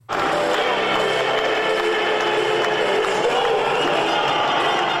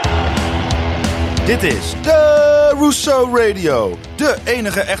Dit is de Rousseau Radio. De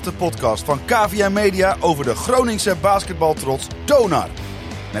enige echte podcast van KVM Media over de Groningse basketbaltrots Donar.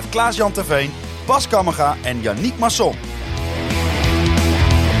 Met Klaas-Jan Terveen, Bas Kammerga en Yannick Masson.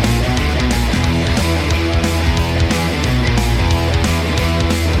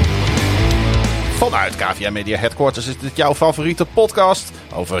 Vanuit KVM Media Headquarters is dit jouw favoriete podcast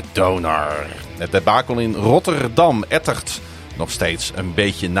over Donar. Het debakel in Rotterdam ettert nog steeds een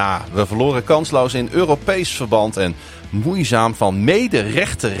beetje na. We verloren kansloos in Europees verband en moeizaam van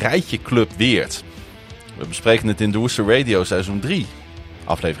mede-rechter rijtje Club Weert. We bespreken het in de Rousseau Radio seizoen 3,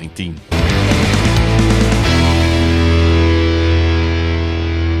 aflevering 10.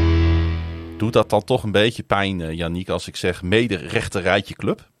 Doet dat dan toch een beetje pijn, Yannick, als ik zeg mede-rechter rijtje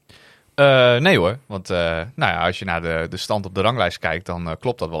Club? Nee hoor, want als je naar de stand op de ranglijst kijkt, dan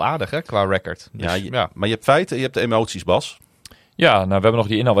klopt dat wel aardig hè, qua record. Dus, maar je hebt feiten, je hebt de emoties, Bas. Ja, nou, we hebben nog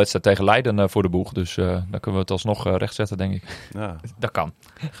die inhaalwedstrijd tegen Leiden voor de boeg. Dus dan kunnen we het alsnog rechtzetten, denk ik. Ja. Dat kan.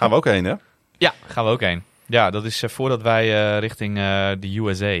 Gaan we ook heen, hè? Ja, gaan we ook heen. Ja, dat is voordat wij richting de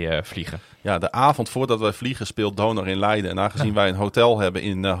USA vliegen. Ja, de avond voordat wij vliegen speelt Donar in Leiden. En aangezien wij een hotel hebben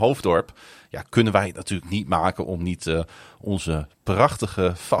in Hoofddorp, kunnen wij het natuurlijk niet maken om niet onze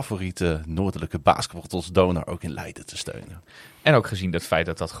prachtige, favoriete noordelijke basketbaltrots Donar ook in Leiden te steunen. En ook gezien het feit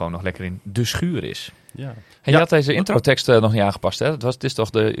dat dat gewoon nog lekker in de schuur is. Ja. En je had deze introtekst nog niet aangepast, hè? Het is toch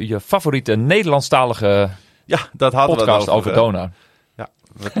je favoriete Nederlandstalige dat hadden podcast we over Donar? Ja,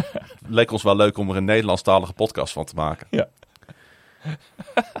 het leek ons wel leuk om er een Nederlandstalige podcast van te maken. Ja.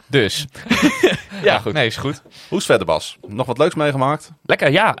 Dus. Goed. Nee, is goed. Hoe is verder, Bas? Nog wat leuks meegemaakt?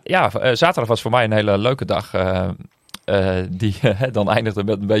 Lekker, ja. Zaterdag was voor mij een hele leuke dag. Die dan eindigde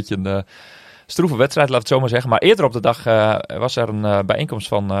met een beetje een stroeve wedstrijd, laat het zo maar zeggen. Maar eerder op de dag was er een bijeenkomst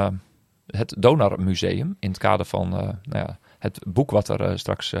van het Donar Museum. In het kader van het boek wat er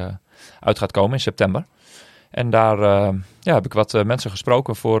straks uit gaat komen in september. En daar heb ik wat mensen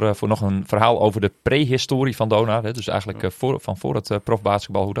gesproken voor nog een verhaal over de prehistorie van Donar. Hè. Dus eigenlijk van voor het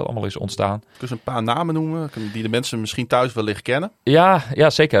profbasketbal, hoe dat allemaal is ontstaan. Kun je een paar namen noemen die de mensen misschien thuis wellicht kennen? Ja,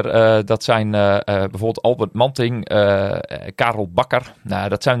 zeker. Dat zijn bijvoorbeeld Albert Manting, Karel Bakker. Nou,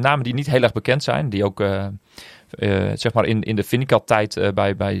 dat zijn namen die niet heel erg bekend zijn. Die ook in de Vindicat-tijd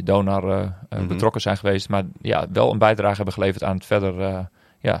bij Donar betrokken zijn geweest. Maar wel een bijdrage hebben geleverd aan het verder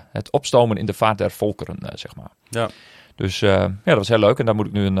het opstomen in de vaart der volkeren, zeg maar. Ja. Dus dat was heel leuk. En daar moet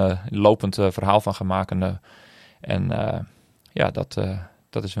ik nu een lopend verhaal van gaan maken.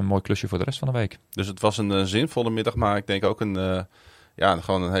 Dat is een mooi klusje voor de rest van de week. Dus het was een zinvolle middag, maar ik denk ook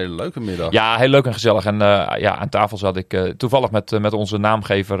gewoon een hele leuke middag. Ja, heel leuk en gezellig. En aan tafel zat ik toevallig met onze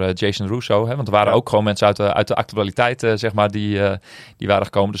naamgever Jason Rousseau. Hè, want er waren ook gewoon mensen uit de actualiteit, die waren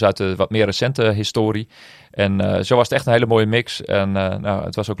gekomen. Dus uit de wat meer recente historie. En zo was het echt een hele mooie mix. En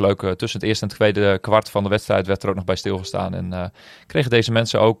het was ook leuk. Tussen het eerste en het tweede kwart van de wedstrijd werd er ook nog bij stilgestaan. En kregen deze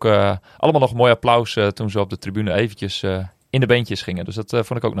mensen ook allemaal nog een mooi applaus toen ze op de tribune eventjes in de beentjes gingen. Dus dat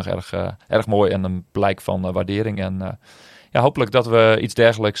vond ik ook nog erg mooi en een blijk van waardering. En hopelijk dat we iets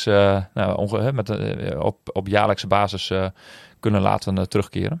dergelijks op jaarlijkse basis kunnen laten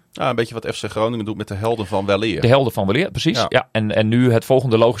terugkeren. Een beetje wat FC Groningen doet met de helden van weleer. De helden van weleer, precies. Ja. En nu het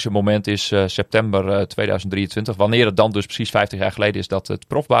volgende logische moment is september 2023. Wanneer het dan dus precies 50 jaar geleden is dat het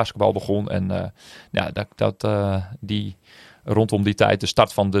profbasketbal begon. En rondom die tijd de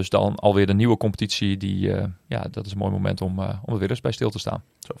start van dus dan alweer de nieuwe competitie. Dat is een mooi moment om er weer eens bij stil te staan.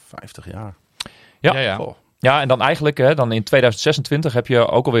 Zo 50 jaar. Ja. Ja, en dan eigenlijk, dan in 2026 heb je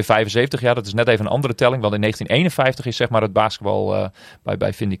ook alweer 75 jaar. Dat is net even een andere telling, want in 1951 is zeg maar het basketbal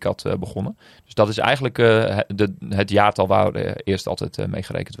bij Vindicat begonnen. Dus dat is eigenlijk het jaartal waar eerst altijd mee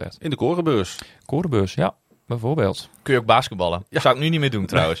gerekend werd. In de Korenbeurs. Korenbeurs, ja, bijvoorbeeld. Kun je ook basketballen? Ja. Zou ik nu niet meer doen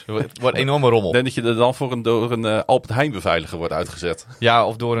trouwens. Het wordt een enorme rommel. Ik denk dat je er dan door een Albert Heijn beveiliger wordt uitgezet. Ja,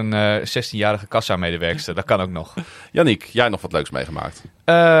 of door een 16-jarige kassa-medewerkster. Dat kan ook nog. Yannick, jij nog wat leuks meegemaakt?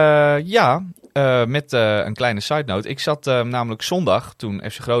 Met een kleine side note. Ik zat namelijk zondag, toen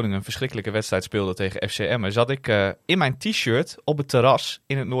FC Groningen een verschrikkelijke wedstrijd speelde tegen FC Emmen, zat ik in mijn t-shirt op het terras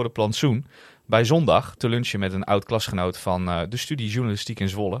in het Noorderplantsoen bij Zondag te lunchen met een oud-klasgenoot van de studie journalistiek in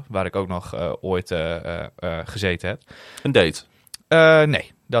Zwolle, waar ik ook nog ooit gezeten heb. Een date?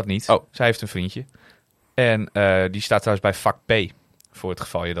 Nee, dat niet. Oh. Zij heeft een vriendje. En die staat trouwens bij vak P, voor het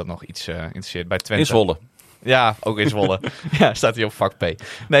geval je dat nog iets interesseert. Bij Twente. In Zwolle? Ja, ook in Zwolle. Ja, staat hij op vak P.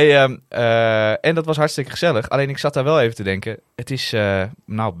 Nee, en dat was hartstikke gezellig. Alleen ik zat daar wel even te denken. Het is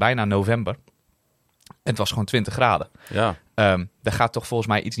bijna november. En het was gewoon 20 graden. Ja. Daar gaat toch volgens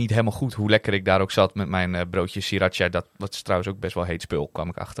mij iets niet helemaal goed. Hoe lekker ik daar ook zat met mijn broodje sriracha. Dat is trouwens ook best wel heet spul, kwam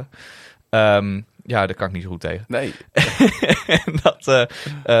ik achter. Ja, daar kan ik niet zo goed tegen. Nee.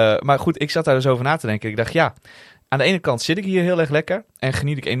 Maar goed, ik zat daar dus over na te denken. Ik dacht, ja, aan de ene kant zit ik hier heel erg lekker. En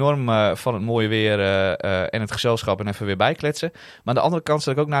geniet ik enorm van het mooie weer en het gezelschap en even weer bijkletsen. Maar aan de andere kant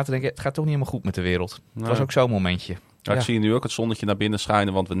zat ik ook na te denken, het gaat toch niet helemaal goed met de wereld. Het was ook zo'n momentje. Ja, ik zie nu ook het zonnetje naar binnen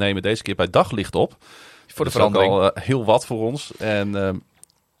schijnen, want we nemen deze keer bij daglicht op. Voor de dat is ook verandering. al heel wat voor ons. En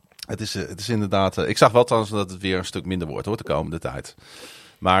het is inderdaad... ik zag wel trouwens dat het weer een stuk minder wordt hoor, de komende tijd.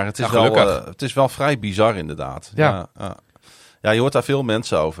 Maar het is, het is wel vrij bizar inderdaad. Ja. Ja, je hoort daar veel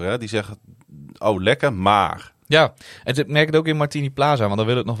mensen over. Hè? Die zeggen, oh lekker, maar... Ja, en ik merk het ook in Martini Plaza, want dan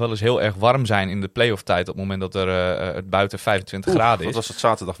wil het nog wel eens heel erg warm zijn in de playoff tijd op het moment dat er het buiten 25 graden is. Wat was het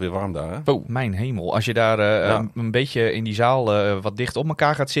zaterdag weer warm daar, hè? Oh, mijn hemel. Als je daar een beetje in die zaal wat dicht op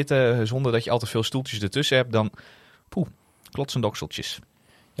elkaar gaat zitten, zonder dat je al te veel stoeltjes ertussen hebt, dan klotsend dokseltjes.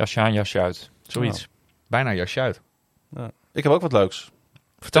 Jasje aan, jasje uit. Zoiets. Bijna jasje uit. Ja. Ik heb ook wat leuks.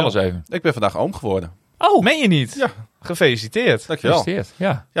 Vertel eens even. Ik ben vandaag oom geworden. Oh, meen je niet? Ja. Gefeliciteerd. Dankjewel. Gefeliciteerd.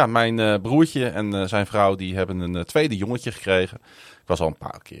 Ja. Ja, mijn broertje en zijn vrouw die hebben een tweede jongetje gekregen. Ik was al een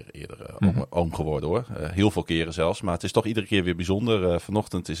paar keer eerder oom geworden hoor. Heel veel keren zelfs. Maar het is toch iedere keer weer bijzonder.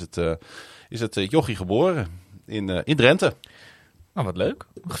 Vanochtend is het jochie geboren in Drenthe. Nou, wat leuk.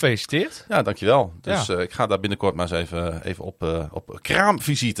 Gefeliciteerd. Ja, dankjewel. Dus ik ga daar binnenkort maar eens even op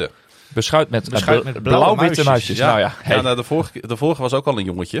kraamvisite. Beschuit met blauwe blauw-witte muisjes. Ja, Nou ja. Hey. ja nou, de vorige was ook al een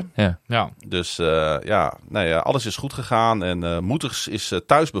jongetje. Ja. Dus alles is goed gegaan. En moeders is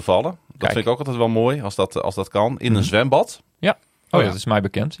thuis bevallen. Dat Kijk. vind ik ook altijd wel mooi als dat kan. In een zwembad. Oh, dat is mij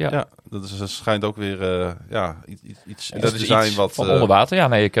bekend. Ja. Ja, dat schijnt ook weer iets Dat te is zijn iets wat... van onder water. Ja,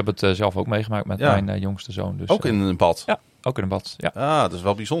 nee, ik heb het zelf ook meegemaakt met Ja. mijn jongste zoon. Dus, ook in een bad. Ja, ook in een bad. Ja, Ah, dat is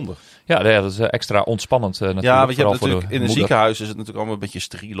wel bijzonder. ja dat is extra ontspannend natuurlijk. Ja, want je hebt vooral voor natuurlijk de in een moeder. ziekenhuis is het natuurlijk allemaal een beetje een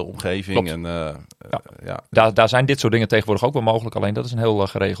steriele omgeving. Klopt. En, Daar zijn dit soort dingen tegenwoordig ook wel mogelijk. Alleen dat is een heel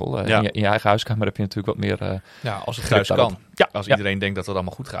geregel. Ja. In je eigen huiskamer heb je natuurlijk wat meer... Ja, als het grip thuis daarop. kan. Ja, Als ja. iedereen denkt dat het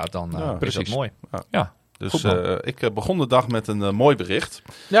allemaal goed gaat, dan is precies. dat mooi. Ja, Dus goed, man. ik begon de dag met een mooi bericht.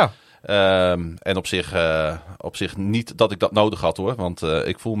 Ja. En op zich niet dat ik dat nodig had hoor. Want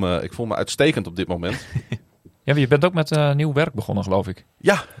ik voel me uitstekend op dit moment. Ja, je bent ook met nieuw werk begonnen, geloof ik.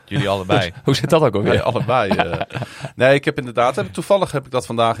 Ja, Jullie allebei. Hoe zit dat ook alweer? nee, allebei. Nee, ik heb inderdaad... Toevallig heb ik dat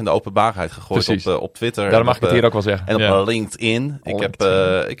vandaag in de openbaarheid gegooid Precies. op Twitter. Daarom en mag op, ik het hier ook wel zeggen. En op Ja. LinkedIn.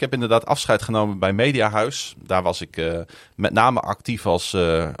 LinkedIn. Ik heb inderdaad afscheid genomen bij Mediahuis. Daar was ik met name actief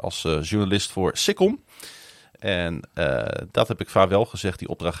als journalist voor Sikkom. En dat heb ik vaarwel gezegd, die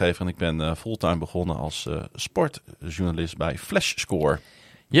opdrachtgever. En ik ben fulltime begonnen als sportjournalist bij Flashscore.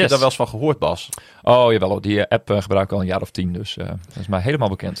 Heb je Yes. daar wel eens van gehoord, Bas? Oh, jawel. Die app gebruik ik al een jaar of 10. Dus dat is mij helemaal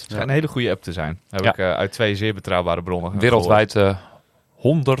bekend. Het schijnt een hele goede app te zijn. Heb Ja. ik uit 2 zeer betrouwbare bronnen gehoord. Wereldwijd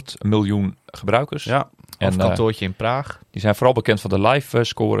 100 miljoen gebruikers. Ja. En En een kantoortje in Praag. die zijn vooral bekend van de live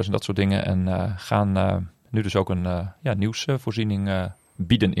scores en dat soort dingen. En gaan nu dus ook een nieuwsvoorziening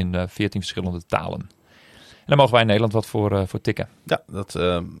bieden in 14 verschillende talen. En daar mogen wij in Nederland wat voor tikken.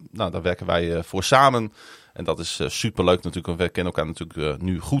 Ja, daar werken wij voor samen. En dat is superleuk natuurlijk. Want we kennen elkaar natuurlijk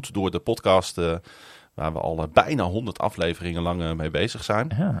nu goed door de podcast. Waar we al bijna 100 afleveringen lang mee bezig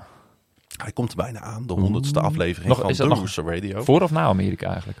zijn. Ja. Hij komt er bijna aan, de 100ste aflevering Nog- van is The dat nog Rooster Radio. Voor of na Amerika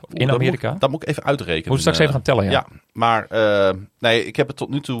eigenlijk? Of in Amerika? Dat moet ik even uitrekenen. Moet je straks even gaan tellen, ja. Ja, maar ik heb het tot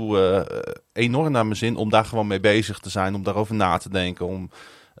nu toe enorm naar mijn zin om daar gewoon mee bezig te zijn. Om daarover na te denken. Om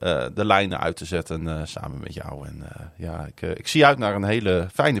de lijnen uit te zetten samen met jou. En ik zie uit naar een hele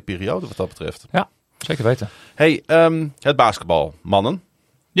fijne periode wat dat betreft. Zeker weten. Hey, het basketbal, mannen.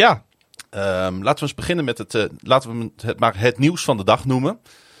 Ja. Laten we eens beginnen met het nieuws van de dag noemen.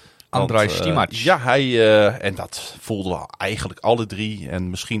 Andrei Want, Stimac. Ja, en dat voelden we eigenlijk alle drie en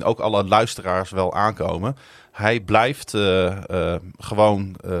misschien ook alle luisteraars wel aankomen. Hij blijft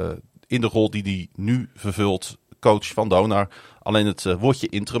gewoon in de rol die hij nu vervult, coach van Donar. Alleen het woordje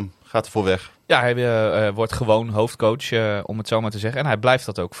interim gaat ervoor weg. Ja, hij wordt gewoon hoofdcoach, om het zo maar te zeggen. En hij blijft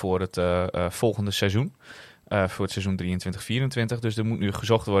dat ook voor het volgende seizoen. Voor het seizoen 23-24. Dus er moet nu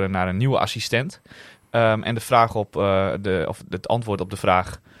gezocht worden naar een nieuwe assistent. En de vraag of het antwoord op de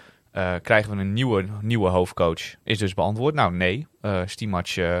vraag... krijgen we een nieuwe hoofdcoach? Is dus beantwoord. Nou, nee. Stimac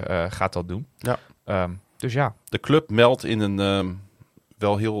gaat dat doen. Ja. Dus ja. De club meldt in een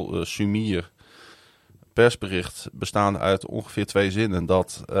wel heel sumier persbericht bestaande uit ongeveer 2 zinnen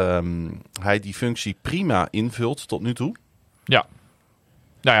dat hij die functie prima invult tot nu toe. Ja.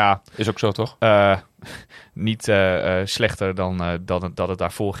 Nou ja, Is ook zo, toch? niet slechter dan dat het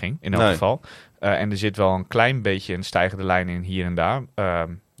daarvoor ging, in elk Nee. geval. En er zit wel een klein beetje een stijgende lijn in hier en daar.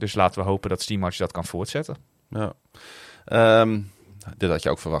 Dus laten we hopen dat Stimac dat kan voortzetten. Ja. Dit had je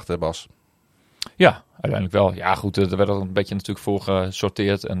ook verwacht, hè Bas? Ja, uiteindelijk wel. Ja, goed. Er werd al een beetje natuurlijk voor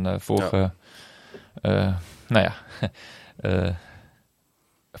gesorteerd en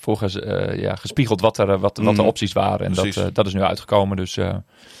gespiegeld wat de opties waren. En dat is nu uitgekomen. Dus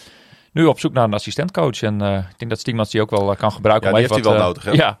nu op zoek naar een assistentcoach. En ik denk dat Stiemans die ook wel kan gebruiken. Ja, om die even heeft hij wel nodig,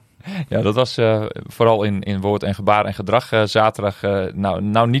 hè? Ja, dat was vooral in woord en gebaar en gedrag zaterdag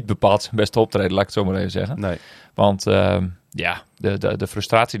nou niet bepaald best optreden, laat ik het zo maar even zeggen. Nee. Want de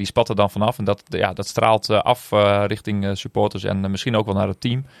frustratie die spat er dan vanaf. En dat straalt af richting supporters en misschien ook wel naar het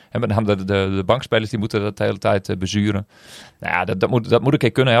team. En met name de bankspelers die moeten dat de hele tijd bezuren. Nou ja, dat moet een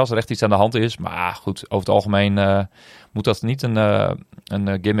keer kunnen als er echt iets aan de hand is. Maar goed, over het algemeen moet dat niet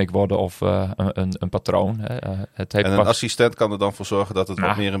een gimmick worden of een patroon. Een assistent kan er dan voor zorgen dat het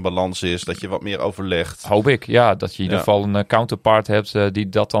wat meer in balans is. Dat je wat meer overlegt. Hoop ik, ja. Dat je in ieder geval een counterpart hebt die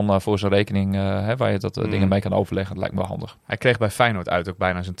dat dan voor zijn rekening, waar je dat dingen mee kan overleggen. Dat lijkt me wel handig. Hij kreeg bij Feyenoord uit ook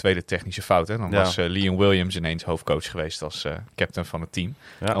bijna zijn tweede technische fout. Hè? Dan was Leon Williams ineens hoofdcoach geweest als captain van het team.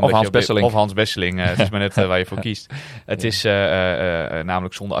 Ja, of Hans Besseling. Of Hans Besseling, het is maar net waar je voor kiest. Het is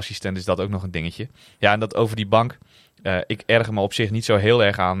namelijk zonder assistent is dat ook nog een dingetje. Ja, en dat over die bank. Ik erger me op zich niet zo heel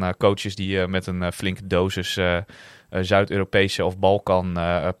erg aan coaches die met een flinke dosis Zuid-Europese of Balkan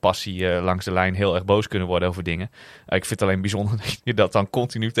passie langs de lijn heel erg boos kunnen worden over dingen. Ik vind het alleen bijzonder dat je dat dan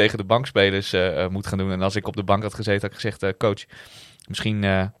continu tegen de bankspelers moet gaan doen. En als ik op de bank had gezeten, had ik gezegd, coach,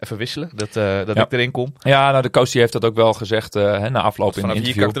 misschien even wisselen, dat ik erin kom. Ja, nou de coach die heeft dat ook wel gezegd na afloop in een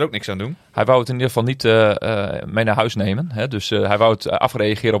interview. Hier kan ik er ook niks aan doen. Hij wou het in ieder geval niet mee naar huis nemen. Hè? Dus hij wou het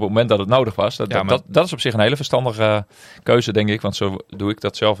afreageren op het moment dat het nodig was. Dat is op zich een hele verstandige keuze, denk ik. Want zo doe ik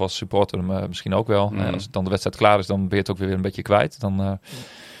dat zelf als supporter misschien ook wel. Als dan de wedstrijd klaar is, dan ben je het ook weer een beetje kwijt.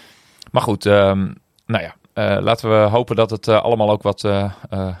 Maar goed, laten we hopen dat het allemaal ook wat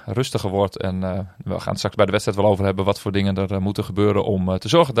rustiger wordt. En we gaan het straks bij de wedstrijd wel over hebben wat voor dingen er moeten gebeuren om te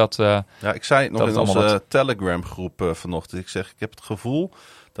zorgen dat... ik zei het nog in onze Telegram groep vanochtend. Ik heb het gevoel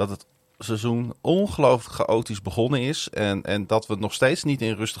dat het seizoen ongelooflijk chaotisch begonnen is. En dat we nog steeds niet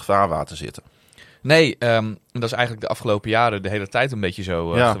in rustig vaarwater zitten. Nee, dat is eigenlijk de afgelopen jaren de hele tijd een beetje zo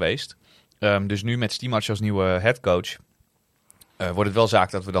geweest. Dus nu met Stimac als nieuwe headcoach wordt het wel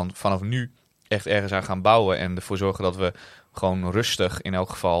zaak dat we dan vanaf nu echt ergens aan gaan bouwen en ervoor zorgen dat we gewoon rustig in elk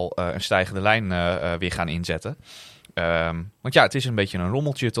geval een stijgende lijn weer gaan inzetten. Want ja, het is een beetje een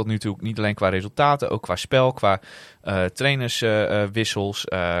rommeltje tot nu toe. Niet alleen qua resultaten, ook qua spel, qua trainerswissels,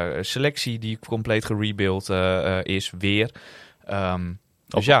 selectie die compleet gerebuild is weer.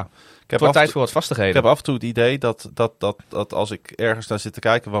 Dus ja, het wordt tijd voor wat vastigheden. Ik heb af en toe het idee dat als ik ergens naar zit te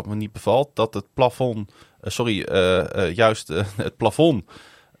kijken wat me niet bevalt, dat het plafond, het plafond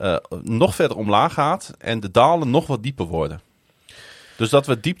nog verder omlaag gaat en de dalen nog wat dieper worden. Dus dat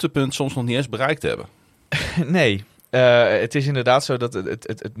we het dieptepunt soms nog niet eens bereikt hebben. Nee, het is inderdaad zo dat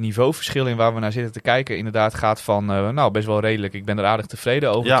het niveauverschil in waar we naar zitten te kijken inderdaad gaat van best wel redelijk. Ik ben er aardig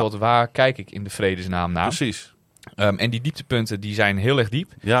tevreden over tot waar kijk ik in de vredesnaam naar. Precies. En die dieptepunten die zijn heel erg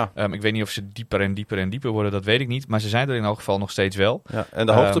diep. Ja. Ik weet niet of ze dieper en dieper en dieper worden, dat weet ik niet. Maar ze zijn er in elk geval nog steeds wel. Ja, en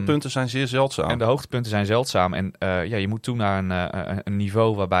de hoogtepunten zijn zeer zeldzaam. En je moet toe naar een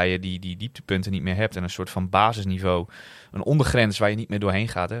niveau waarbij je die dieptepunten niet meer hebt. En een soort van basisniveau. Een ondergrens waar je niet meer doorheen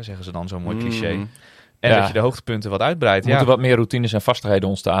gaat, hè, zeggen ze dan zo'n mooi cliché. En dat je de hoogtepunten wat uitbreidt. Er moeten wat meer routines en vastigheden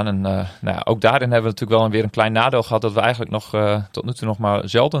ontstaan. En ook daarin hebben we natuurlijk wel weer een klein nadeel gehad. Dat we eigenlijk nog tot nu toe nog maar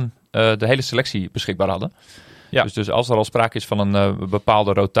zelden de hele selectie beschikbaar hadden. Ja. Dus als er al sprake is van een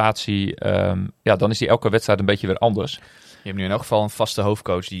bepaalde rotatie, dan is die elke wedstrijd een beetje weer anders. Je hebt nu in elk geval een vaste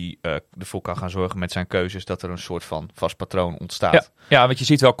hoofdcoach die ervoor kan gaan zorgen met zijn keuzes dat er een soort van vast patroon ontstaat. Ja, want je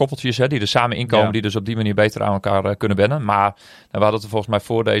ziet wel koppeltjes die er samen inkomen, die dus op die manier beter aan elkaar kunnen wennen. Maar we hadden het er volgens mij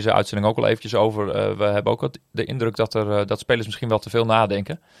voor deze uitzending ook al eventjes over. We hebben ook de indruk dat spelers misschien wel te veel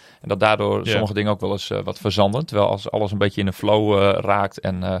nadenken. En dat daardoor sommige dingen ook wel eens wat verzanden. Terwijl als alles een beetje in een flow raakt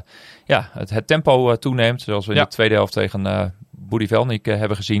en het tempo toeneemt, zoals we in de tweede helft tegen Boedi Velnik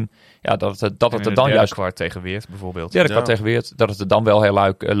hebben gezien. Ja, dat het er dan juist kwart tegen Weert bijvoorbeeld. Derde kwart tegen Weert, dat het er dan wel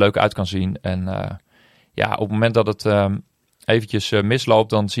heel leuk uit kan zien. En op het moment dat het eventjes misloopt,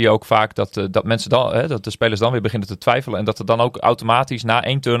 dan zie je ook vaak dat mensen dan, dat de spelers dan weer beginnen te twijfelen. En dat er dan ook automatisch na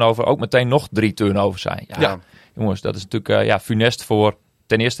 1 turnover ook meteen nog 3 turnovers zijn. Ja. Jongens, dat is natuurlijk funest voor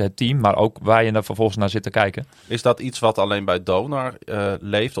ten eerste het team, maar ook waar je vervolgens naar zit te kijken. Is dat iets wat alleen bij Donar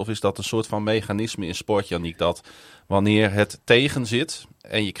leeft? Of is dat een soort van mechanisme in sport, Yannick? Dat wanneer het tegen zit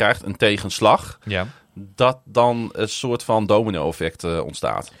en je krijgt een tegenslag, dat dan een soort van domino-effect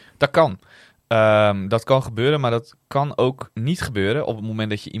ontstaat? Dat kan. Dat kan gebeuren, maar dat kan ook niet gebeuren op het moment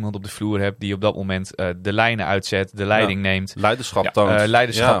dat je iemand op de vloer hebt die op dat moment de lijnen uitzet, de leiding neemt. Leiderschap toont.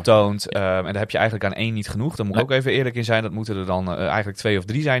 Leiderschap toont. En daar heb je eigenlijk aan 1 niet genoeg. Daar moet ik ook even eerlijk in zijn. Dat moeten er dan eigenlijk 2 of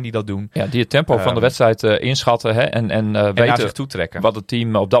 3 zijn die dat doen. Ja, die het tempo van de wedstrijd inschatten en naar weten zich toetrekken. wat het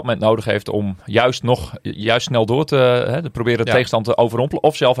team op dat moment nodig heeft om juist snel door te proberen de tegenstand te overrompelen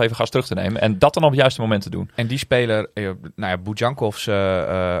of zelf even gas terug te nemen. En dat dan op het juiste moment te doen. En die speler, Bujankovs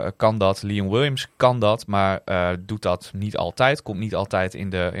kan dat, Liam Williams kan dat, maar doet dat niet altijd. Komt niet altijd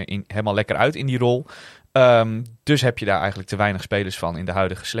helemaal lekker uit in die rol. Dus heb je daar eigenlijk te weinig spelers van in de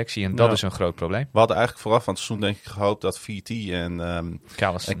huidige selectie. En dat is een groot probleem. We hadden eigenlijk vooraf van het seizoen denk ik gehoopt dat VT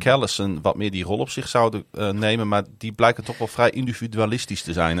en Callison wat meer die rol op zich zouden nemen. Maar die blijken toch wel vrij individualistisch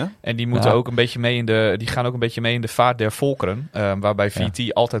te zijn. Hè? En die moeten ook een beetje mee die gaan ook een beetje mee in de vaart der volkeren. Waarbij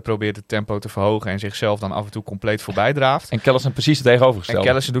VT altijd probeert het tempo te verhogen en zichzelf dan af en toe compleet voorbij draaft. En Callison precies het tegenovergestelde. En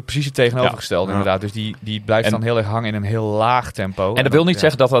Callison doet precies het tegenovergestelde inderdaad. Dus die blijft dan heel erg hangen in een heel laag tempo. En dat wil niet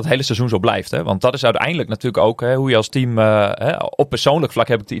zeggen dat het hele seizoen zo blijft. Hè? Want dat is uiteindelijk natuurlijk ook hoe je als team... op persoonlijk vlak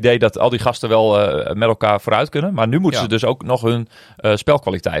heb ik het idee dat al die gasten wel met elkaar vooruit kunnen. Maar nu moeten ze dus ook nog hun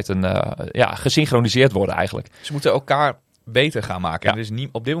spelkwaliteiten gesynchroniseerd worden eigenlijk. Ze moeten elkaar beter gaan maken. Ja. En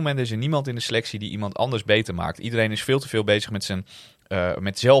op dit moment is er niemand in de selectie die iemand anders beter maakt. Iedereen is veel te veel bezig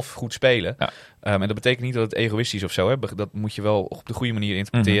met zelf goed spelen. Ja. En dat betekent niet dat het egoïstisch is of zo. Hè. Dat moet je wel op de goede manier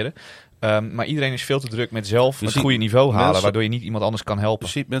interpreteren. Maar iedereen is veel te druk met zelf het goede niveau halen, waardoor je niet iemand anders kan helpen.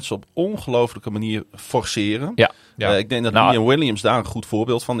 Je ziet mensen op ongelooflijke manier forceren. Ja. Ik denk dat Liam Williams daar een goed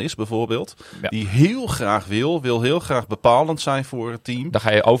voorbeeld van is, bijvoorbeeld. Ja. Die heel graag wil heel graag bepalend zijn voor het team. Dan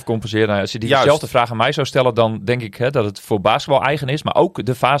ga je overcompenseren. Nou, als je diezelfde vraag aan mij zou stellen, dan denk ik dat het voor basketbal eigen is, maar ook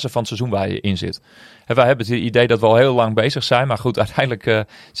de fase van het seizoen waar je in zit. Wij hebben het idee dat we al heel lang bezig zijn, maar goed, uiteindelijk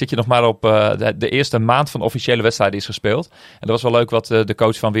zit je nog maar op de eerste maand van de officiële wedstrijden is gespeeld. En dat was wel leuk wat de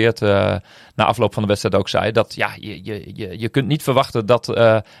coach van Weert na afloop van de wedstrijd ook zei. Dat je kunt niet verwachten dat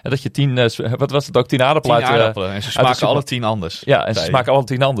je 10 aardappelen... 10 aardappelen. En ze smaken alle 10 anders. Ja, en ze smaken alle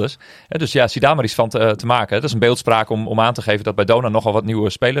 10 anders. Dus ja, zie daar maar iets van te maken. Dat is een beeldspraak om aan te geven dat bij Donar nogal wat nieuwe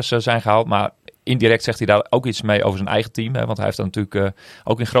spelers zijn gehaald. Maar indirect zegt hij daar ook iets mee over zijn eigen team. Want hij heeft er natuurlijk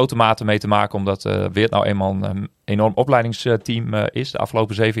ook in grote mate mee te maken. Omdat Weert nou eenmaal een enorm opleidingsteam is de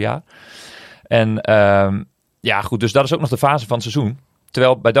afgelopen 7 jaar. En goed, dus dat is ook nog de fase van het seizoen.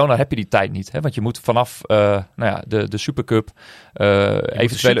 Terwijl bij Donar heb je die tijd niet. Hè? Want je moet vanaf de Supercup... eventuele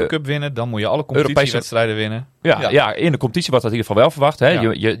Supercup winnen, dan moet je alle competitiewedstrijden winnen. Ja, in de competitie wordt dat in ieder geval wel verwacht. Hè?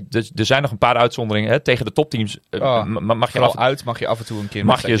 Ja. Er zijn nog een paar uitzonderingen. Hè? Tegen de topteams mag je af en toe een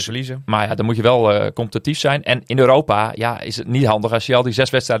keer verliezen. Maar ja, dan moet je wel competitief zijn. En in Europa is het niet handig als je al die 6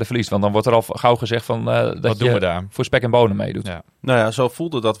 wedstrijden verliest. Want dan wordt er al gauw gezegd van dat je daar voor spek en bonen meedoet. Ja. Nou ja, zo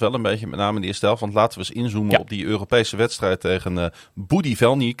voelde dat wel een beetje, met name in de eerste helft. Want laten we eens inzoomen op die Europese wedstrijd tegen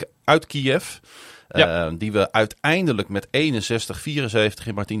Budivelnyk uit Kiev. Die we uiteindelijk met 61-74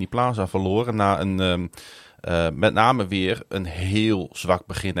 in Martini Plaza verloren. Na een met name weer een heel zwak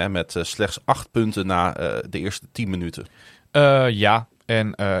begin. Hè, met slechts 8 punten na de eerste 10 minuten.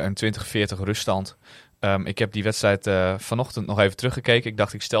 En een 20-40 ruststand. Ik heb die wedstrijd vanochtend nog even teruggekeken. Ik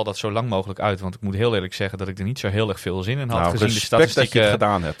dacht, ik stel dat zo lang mogelijk uit. Want ik moet heel eerlijk zeggen dat ik er niet zo heel erg veel zin in had. Gezien de statistieken dat je het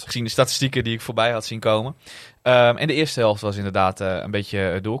gedaan hebt. Gezien de statistieken die ik voorbij had zien komen. En de eerste helft was inderdaad een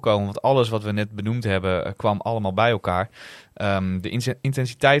beetje doorkomen. Want alles wat we net benoemd hebben kwam allemaal bij elkaar. De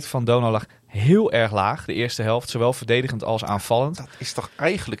intensiteit van Donar lag heel erg laag. De eerste helft, zowel verdedigend als aanvallend. Dat is toch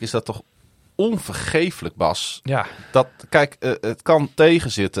eigenlijk toch onvergeeflijk, Bas. Ja. Kijk, het kan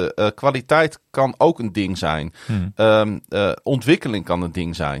tegenzitten. Kwaliteit kan ook een ding zijn. Ontwikkeling kan een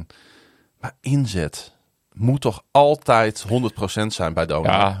ding zijn. Maar inzet moet toch altijd 100% zijn bij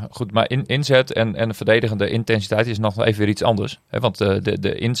Donar. Ja, goed, maar inzet en de verdedigende intensiteit is nog even weer iets anders. Hè? Want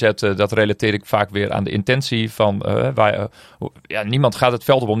de inzet, dat relateer ik vaak weer aan de intentie van... niemand gaat het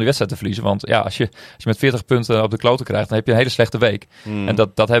veld op om die wedstrijd te verliezen. Want als je met 40 punten op de kloten krijgt, dan heb je een hele slechte week. En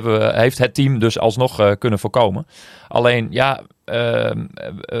dat heeft het team dus alsnog kunnen voorkomen. Alleen,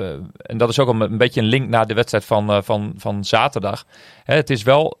 en dat is ook een beetje een link naar de wedstrijd van zaterdag. Het is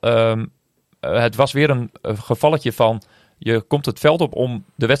wel... het was weer een gevalletje van... je komt het veld op om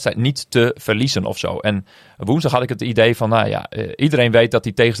de wedstrijd niet te verliezen of zo. En woensdag had ik het idee van... iedereen weet dat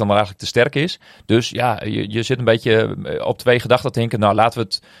die tegenstander eigenlijk te sterk is. Dus je zit een beetje op 2 gedachten te denken... laten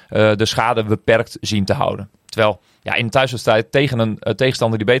we het de schade beperkt zien te houden. Terwijl Ja, in een thuiswedstrijd tegen een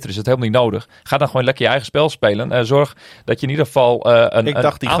tegenstander die beter is het helemaal niet nodig. Ga dan gewoon lekker je eigen spel spelen. Zorg dat je in ieder geval Ik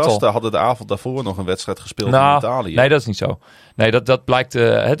dacht die aantal... gasten hadden de avond daarvoor nog een wedstrijd gespeeld in Italië. Nee, dat is niet zo. Nee, dat blijkt,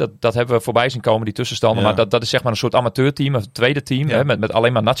 dat hebben we voorbij zien komen, die tussenstanden. Ja. Maar dat is zeg maar een soort amateurteam, een tweede team. Ja. Hè, met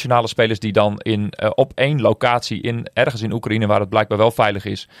alleen maar nationale spelers die dan op één locatie ergens in Oekraïne, waar het blijklijd wel veilig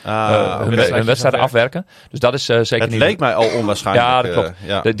is, hun wedstrijden afwerken. Dus dat is zeker het niet... leek mij al onwaarschijnlijk. Ja, dat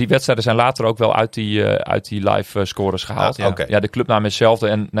klopt. Die wedstrijden zijn later ook wel uit die live scores gehaald. Ja, oké. Ja, de clubnaam is hetzelfde.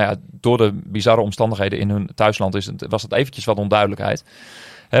 En door de bizarre omstandigheden in hun thuisland was het eventjes wat onduidelijkheid.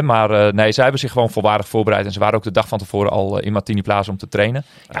 Maar nee, zij hebben zich gewoon volwaardig voorbereid. En ze waren ook de dag van tevoren al in Martini Plaza om te trainen.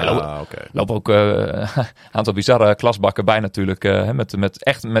 Ja, lopen ook een aantal bizarre klasbakken bij natuurlijk. Met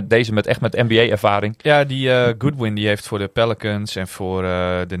NBA-ervaring. Ja, die Goodwin die heeft voor de Pelicans en voor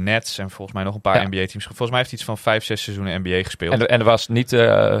de Nets en volgens mij nog een paar NBA-teams. Volgens mij heeft hij iets van 5-6 seizoenen NBA gespeeld. En er was niet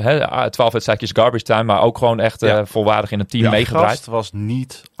 12 wedstrijdjes garbage time, maar ook gewoon echt volwaardig in een team meegedraaid. Die gast was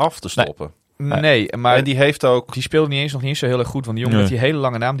niet af te stoppen. Nee, maar en die heeft ook... Die speelde nog niet eens zo heel erg goed. Want die jongen met die hele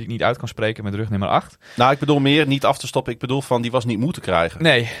lange naam die ik niet uit kan spreken met rug nummer 8. Nou, ik bedoel meer niet af te stoppen. Ik bedoel van, die was niet moeten krijgen.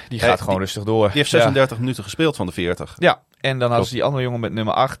 Nee, die gaat gewoon rustig door. Die heeft 36 minuten gespeeld van de 40. Ja, en dan hadden ze die andere jongen met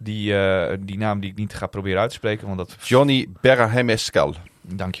nummer 8. Die naam die ik niet ga proberen uit te spreken. Want dat... Johnny Berahemeskel.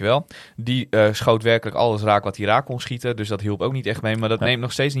 Dankjewel. Die schoot werkelijk alles raak wat hij raak kon schieten. Dus dat hielp ook niet echt mee. Maar dat neemt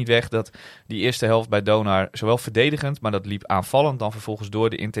nog steeds niet weg dat die eerste helft bij Donar zowel verdedigend, maar dat liep aanvallend dan vervolgens door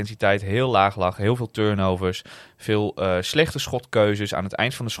de intensiteit heel laag lag. Heel veel turnovers. Veel slechte schotkeuzes. Aan het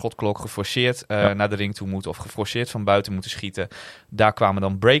eind van de schotklok geforceerd naar de ring toe moeten. Of geforceerd van buiten moeten schieten. Daar kwamen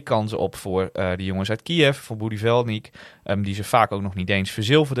dan breakkansen op voor die jongens uit Kiev. Voor Budivelnik. Die ze vaak ook nog niet eens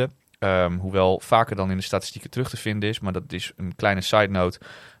verzilverden. Hoewel vaker dan in de statistieken terug te vinden is. Maar dat is een kleine side note.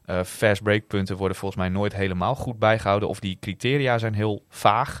 Fast break punten worden volgens mij nooit helemaal goed bijgehouden. Of die criteria zijn heel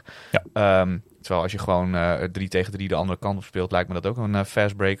vaag. Ja. Terwijl als je gewoon 3 tegen 3 de andere kant op speelt, lijkt me dat ook een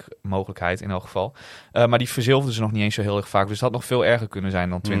fast break mogelijkheid in elk geval. Maar die verzilverden ze nog niet eens zo heel erg vaak. Dus het had nog veel erger kunnen zijn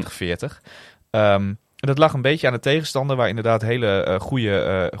dan 2040. Dat lag een beetje aan de tegenstander, waar inderdaad hele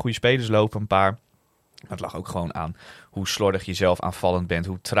goede spelers lopen, een paar. Maar het lag ook gewoon aan hoe slordig je zelf aanvallend bent,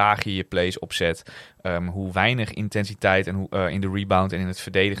 hoe traag je je plays opzet, hoe weinig intensiteit en hoe in de rebound en in het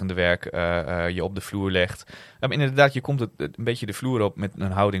verdedigende werk je op de vloer legt. Inderdaad, je komt een beetje de vloer op met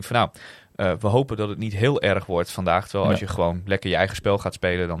een houding van we hopen dat het niet heel erg wordt vandaag. Terwijl als je gewoon lekker je eigen spel gaat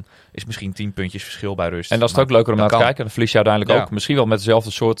spelen, dan is misschien 10 puntjes verschil bij rust. En dat is het ook leuker om naar te kijken. Dan verlies je uiteindelijk ook misschien wel met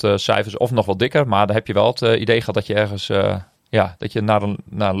dezelfde soort cijfers of nog wel dikker. Maar dan heb je wel het idee gehad dat je ergens dat je naar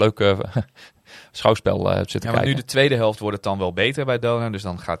een leuke schouwspel hebt zitten kijken. Nu de tweede helft wordt het dan wel beter bij Donar. Dus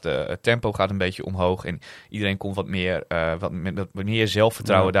dan gaat het tempo een beetje omhoog. En iedereen komt wat meer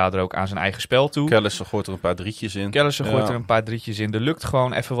zelfvertrouwen daardoor ook aan zijn eigen spel toe. Kellersen gooit er een paar drietjes in. Er lukt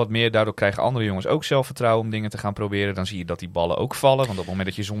gewoon even wat meer. Daardoor krijgen andere jongens ook zelfvertrouwen om dingen te gaan proberen. Dan zie je dat die ballen ook vallen. Want op het moment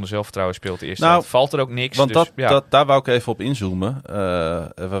dat je zonder zelfvertrouwen speelt eerst, valt er ook niks. Want dus, daar wou ik even op inzoomen.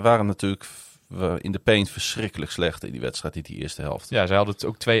 We waren natuurlijk in de paint verschrikkelijk slecht in die wedstrijd, in die eerste helft. Ja, zij hadden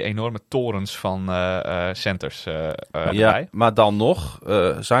ook 2 enorme torens van centers erbij. Maar dan nog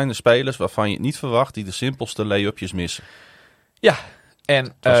zijn er spelers waarvan je het niet verwacht die de simpelste lay-upjes missen. Ja,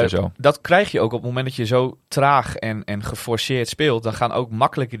 en dat krijg je ook op het moment dat je zo traag en geforceerd speelt. Dan gaan ook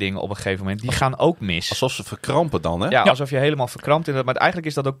makkelijke dingen op een gegeven moment, die gaan ook mis. Alsof ze verkrampen dan, hè? Ja, alsof je helemaal verkrampt in dat. Maar eigenlijk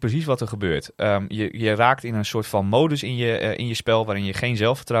is dat ook precies wat er gebeurt. Je raakt in een soort van modus in je spel waarin je geen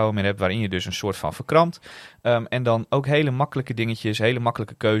zelfvertrouwen meer hebt. Waarin je dus een soort van verkrampt. En dan ook hele makkelijke dingetjes, hele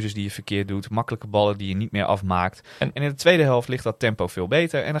makkelijke keuzes die je verkeerd doet. Makkelijke ballen die je niet meer afmaakt. En in de tweede helft ligt dat tempo veel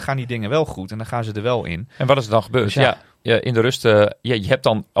beter. En dan gaan die dingen wel goed en dan gaan ze er wel in. En wat is er dan gebeurd? Dus in de rust, je hebt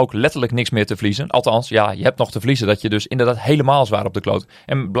dan ook letterlijk niks meer te verliezen. Althans, je hebt nog te verliezen dat je dus inderdaad helemaal zwaar op de kloot.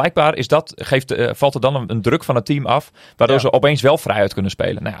 En blijkbaar valt er dan een druk van het team af, waardoor ze opeens wel vrijuit kunnen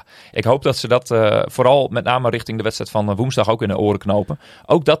spelen. Nou ja, ik hoop dat ze dat vooral met name richting de wedstrijd van woensdag ook in de oren knopen.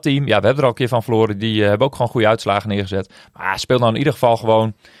 Ook dat team, we hebben er al een keer van verloren, die hebben ook gewoon goede uitslagen neergezet. Maar speel nou in ieder geval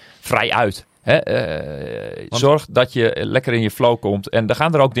gewoon vrij uit. Zorg dat je lekker in je flow komt. En dan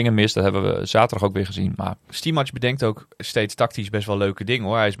gaan er ook dingen mis. Dat hebben we zaterdag ook weer gezien. Maar Stimac bedenkt ook steeds tactisch best wel leuke dingen,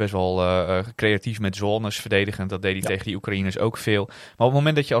 hoor. Hij is best wel creatief met zones, verdedigend. Dat deed hij tegen die Oekraïners ook veel. Maar op het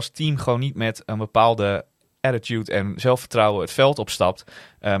moment dat je als team gewoon niet met een bepaalde attitude en zelfvertrouwen het veld opstapt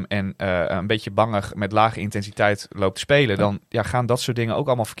en een beetje bangig met lage intensiteit loopt te spelen, dan gaan dat soort dingen ook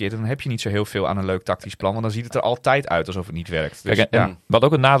allemaal verkeerd. En dan heb je niet zo heel veel aan een leuk tactisch plan, want dan ziet het er altijd uit alsof het niet werkt. Dus, kijk, wat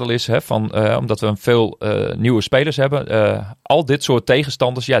ook een nadeel is, omdat we veel nieuwe spelers hebben, al dit soort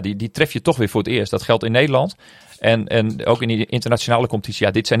tegenstanders, die tref je toch weer voor het eerst. Dat geldt in Nederland. En ook in die internationale competitie,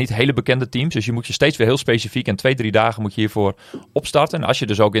 ja, dit zijn niet hele bekende teams. Dus je moet je steeds weer heel specifiek en 2-3 dagen moet je hiervoor opstarten. En als je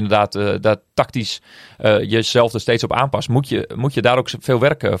dus ook inderdaad daar tactisch jezelf er steeds op aanpast, moet je daar ook veel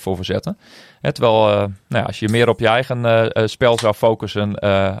werk voor verzetten. Terwijl als je meer op je eigen spel zou focussen,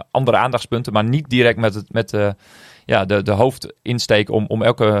 andere aandachtspunten, maar niet direct met de hoofdinsteek om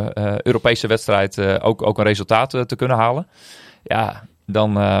elke Europese wedstrijd ook een resultaat te kunnen halen. Ja,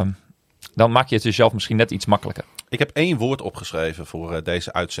 dan maak je het jezelf misschien net iets makkelijker. Ik heb 1 woord opgeschreven voor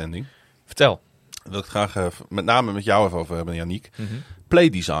deze uitzending. Vertel. Daar wil ik het graag met name met jou even over hebben, Yannick. Mm-hmm.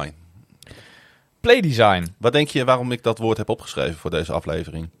 Playdesign. Playdesign. Wat denk je waarom ik dat woord heb opgeschreven voor deze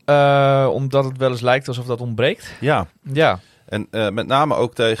aflevering? Omdat het wel eens lijkt alsof dat ontbreekt. Ja. Ja. En met name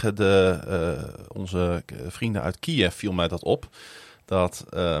ook tegen onze vrienden uit Kiev viel mij dat op. Dat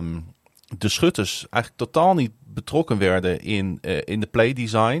de schutters eigenlijk totaal niet betrokken werden in de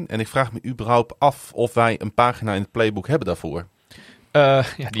playdesign. En ik vraag me überhaupt af of wij een pagina in het playbook hebben daarvoor.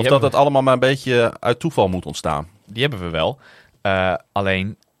 Of dat het allemaal maar een beetje uit toeval moet ontstaan. Die hebben we wel.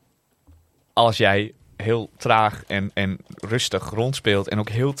 Alleen als jij heel traag en rustig rondspeelt en ook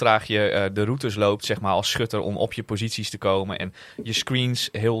heel traag je de routes loopt, zeg maar, als schutter om op je posities te komen en je screens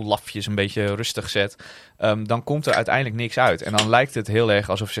heel lafjes een beetje rustig zet, dan komt er uiteindelijk niks uit. En dan lijkt het heel erg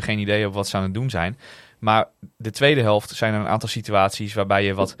alsof ze geen idee hebben wat ze aan het doen zijn. Maar de tweede helft zijn er een aantal situaties waarbij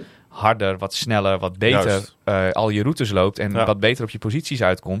je wat harder, wat sneller, wat beter al je routes loopt en wat beter op je posities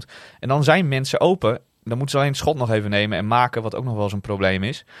uitkomt. En dan zijn mensen open. Dan moeten ze alleen het schot nog even nemen en maken, wat ook nog wel eens een probleem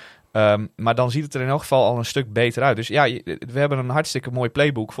is. Maar dan ziet het er in elk geval al een stuk beter uit. Dus ja, we hebben een hartstikke mooi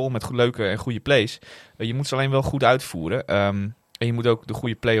playbook vol met leuke en goede plays. Je moet ze alleen wel goed uitvoeren. En je moet ook de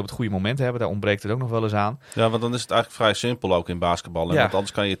goede play op het goede moment hebben. Daar ontbreekt het ook nog wel eens aan. Ja, want dan is het eigenlijk vrij simpel ook in basketbal. Ja. Want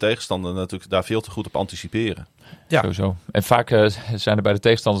anders kan je tegenstander natuurlijk daar veel te goed op anticiperen. Ja. Sowieso. En vaak zijn er bij de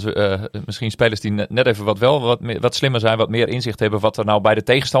tegenstanders misschien spelers die net even wat slimmer zijn, wat meer inzicht hebben wat er nou bij de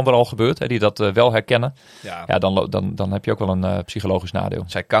tegenstander al gebeurt. Hè, die dat wel herkennen. Ja, dan heb je ook wel een psychologisch nadeel.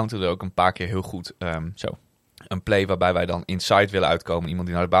 Zij counterden ook een paar keer heel goed. Een play waarbij wij dan inside willen uitkomen. Iemand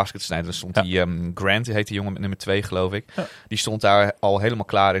die naar de basket snijdt. Dan stond die Grant, die heet die jongen met nummer 2 geloof ik. Ja. Die stond daar al helemaal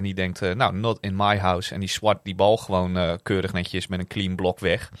klaar en die denkt, not in my house. En die swat die bal gewoon keurig netjes met een clean blok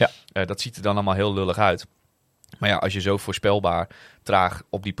weg. Ja. Dat ziet er dan allemaal heel lullig uit. Maar ja, als je zo voorspelbaar traag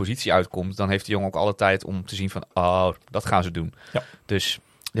op die positie uitkomt, dan heeft de jongen ook alle tijd om te zien van, dat gaan ze doen. Ja. Dus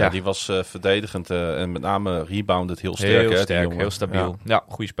ja, die was verdedigend en met name rebounded heel sterk. Heel sterk, heel stabiel. Ja,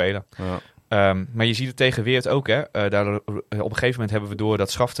 goede speler. Ja. Maar je ziet het tegen Weert ook, hè. Op een gegeven moment hebben we door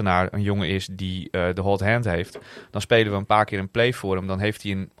dat Schaftenaar een jongen is die de hot hand heeft. Dan spelen we een paar keer een play voor hem. Dan heeft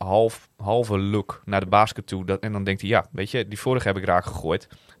hij een halve look naar de basket toe. En dan denkt hij, ja, weet je, die vorige heb ik raak gegooid.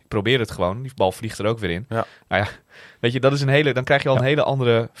 Ik probeer het gewoon. Die bal vliegt er ook weer in. Ja. Nou ja, weet je, dat is dan krijg je al een hele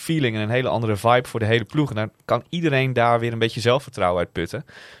andere feeling en een hele andere vibe voor de hele ploeg. En dan kan iedereen daar weer een beetje zelfvertrouwen uit putten.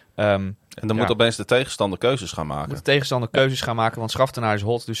 En dan moet opeens de tegenstander keuzes gaan maken. Moet de tegenstander keuzes gaan maken, want Schaftenaar is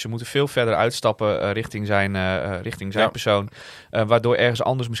hot. Dus ze moeten veel verder uitstappen richting zijn persoon. Waardoor ergens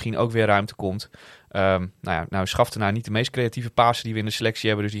anders misschien ook weer ruimte komt. Nou Schaftenaar niet de meest creatieve passer die we in de selectie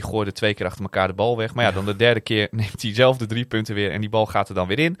hebben. Dus die gooide 2 keer achter elkaar de bal weg. Maar ja, dan de derde keer neemt hij zelf de 3 punten weer. En die bal gaat er dan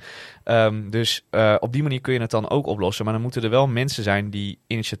weer in. Dus op die manier kun je het dan ook oplossen. Maar dan moeten er wel mensen zijn die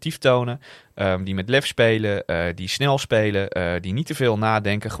initiatief tonen. Die met lef spelen. Die snel spelen. Die niet te veel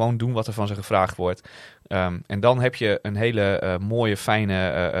nadenken. Gewoon doen wat er van ze gevraagd wordt. En dan heb je een hele mooie,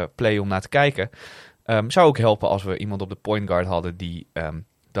 fijne play om naar te kijken. Zou ook helpen als we iemand op de point guard hadden die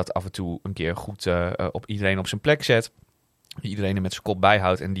dat af en toe een keer goed op iedereen op zijn plek zet. Die iedereen er met zijn kop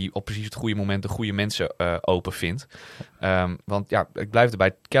bijhoudt en die op precies het goede moment de goede mensen open vindt. Want ja, ik blijf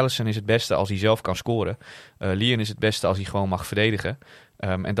erbij. Callison is het beste als hij zelf kan scoren. Leon is het beste als hij gewoon mag verdedigen.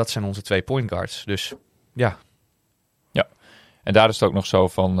 En dat zijn onze 2 point guards. Dus ja. Ja, en daar is het ook nog zo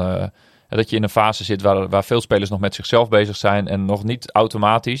van dat je in een fase zit waar veel spelers nog met zichzelf bezig zijn en nog niet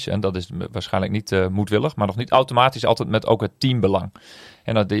automatisch, en dat is waarschijnlijk niet moedwillig, maar nog niet automatisch altijd met ook het teambelang.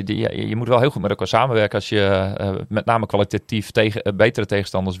 En je moet wel heel goed met elkaar samenwerken als je met name kwalitatief betere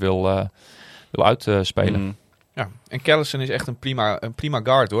tegenstanders wil uitspelen. Ja, en Callison is echt een prima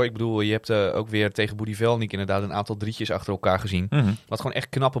guard hoor. Ik bedoel, je hebt ook weer tegen Budivelnik inderdaad een aantal drietjes achter elkaar gezien. Mm-hmm. Wat gewoon echt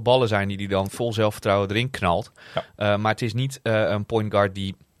knappe ballen zijn die dan vol zelfvertrouwen erin knalt. Ja. Maar het is niet een point guard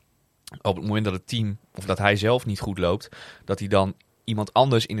die op het moment dat het team, of dat hij zelf niet goed loopt, dat hij dan iemand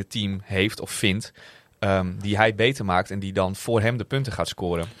anders in het team heeft of vindt die hij beter maakt en die dan voor hem de punten gaat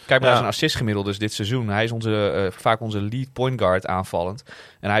scoren. Kijk maar naar zijn assistgemiddelde dit seizoen. Hij is vaak onze lead point guard aanvallend.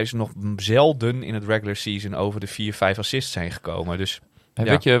 En hij is nog zelden in het regular season over de 4-5 assists heen gekomen. Dus,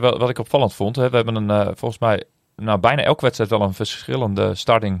 Weet je wat ik opvallend vond? We hebben volgens mij bijna elke wedstrijd wel een verschillende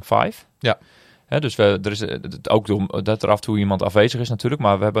starting 5. Ja. Dus er is ook dat er af en toe iemand afwezig is natuurlijk.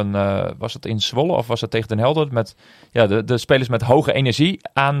 Maar we hebben, was het in Zwolle of was het tegen Den Helder? Met de spelers met hoge energie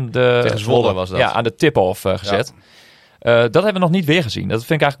aan de... Tegen Zwolle was dat. Ja, aan de tip-off gezet. Dat hebben we nog niet weer gezien. Dat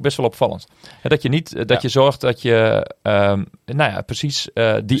vind ik eigenlijk best wel opvallend. Dat je niet, dat je zorgt dat je precies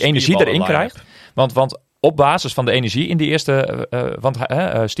die energie erin krijgt. Want op basis van de energie in die eerste...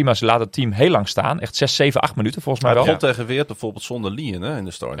 Stima's laat het team heel lang staan. Echt 6, 7, 8 minuten volgens mij Hij wel. begon tegen Weert bijvoorbeeld zonder Lien in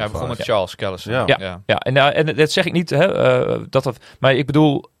de start. Ja, hij begon met Charles Callison. Ja. En dat zeg ik niet. Maar ik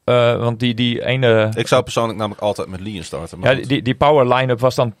bedoel... want die ene... Ik zou persoonlijk namelijk altijd met Lien starten. Maar die power line-up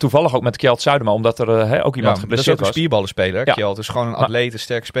was dan toevallig ook met Kjeld Zuidema. Omdat er ook iemand geblesseerd was. Dat is ook een spierballenspeler. Ja. Kjeld is gewoon een atlete,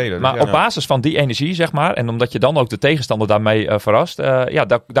 sterk speler. Maar op basis van die energie, zeg maar... en omdat je dan ook de tegenstander daarmee verrast...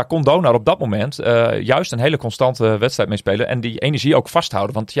 daar kon Donar op dat moment juist een hele constante wedstrijd mee spelen. En die energie ook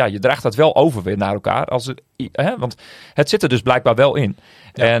vasthouden. Want je draagt dat wel over weer naar elkaar. Want het zit er dus blijkbaar wel in.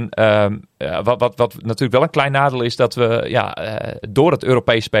 Ja. En wat natuurlijk wel een klein nadeel is... dat we door het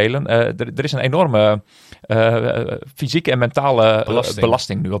Europees spelen... er is een enorme fysieke en mentale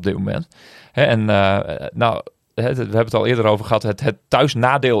belasting nu op dit moment. We hebben het al eerder over gehad. Het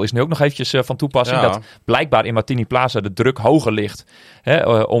thuisnadeel is nu ook nog eventjes van toepassing. Ja. Dat blijkbaar in Martini Plaza de druk hoger ligt.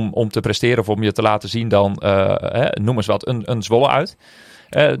 Om te presteren of om je te laten zien dan, noem eens wat, een Zwolle uit.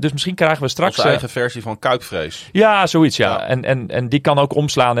 Dus misschien krijgen we straks... Onze eigen versie van kuipvrees. Ja, zoiets, ja. En die kan ook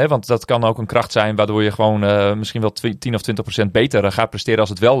omslaan, want dat kan ook een kracht zijn... waardoor je gewoon misschien wel 10 of 20% beter gaat presteren... als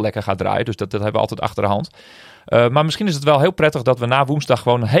het wel lekker gaat draaien. Dus dat hebben we altijd achter de hand. Maar misschien is het wel heel prettig dat we na woensdag...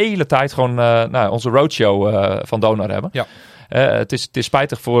 gewoon een hele tijd onze roadshow van Donar hebben. Ja. Het is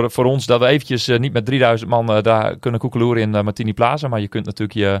spijtig voor ons dat we eventjes niet met 3000 man daar kunnen koekeloeren in Martini Plaza. Maar je kunt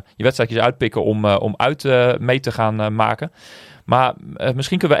natuurlijk je wedstrijdjes uitpikken om uit mee te gaan maken. Maar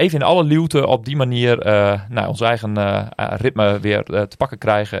misschien kunnen we even in alle luwte op die manier ons eigen ritme weer te pakken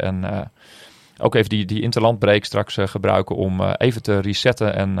krijgen. En ook even die interlandbreak straks gebruiken om even te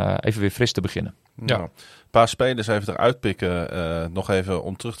resetten en even weer fris te beginnen. Ja. Een paar spelers even eruit pikken. Nog even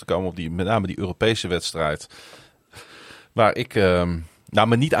om terug te komen op met name die Europese wedstrijd. Waar ik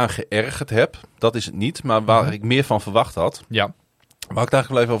me niet aan geërgerd heb. Dat is het niet. Maar waar ik meer van verwacht had. Ja. Wou ik het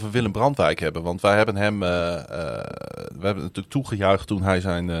eigenlijk wel even over Willem Brandwijk hebben. Want wij hebben hem we hebben natuurlijk toegejuicht toen hij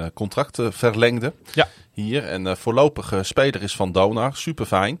zijn contract verlengde. Ja. Hier. En voorlopig speler is van Donar. Super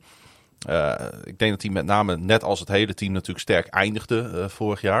fijn. Ik denk dat hij met name net als het hele team natuurlijk sterk eindigde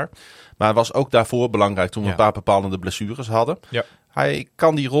vorig jaar. Maar hij was ook daarvoor belangrijk toen we een paar bepalende blessures hadden. Ja. Hij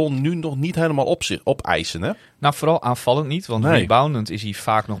kan die rol nu nog niet helemaal opeisen, hè? Nou, vooral aanvallend niet, want reboundend is hij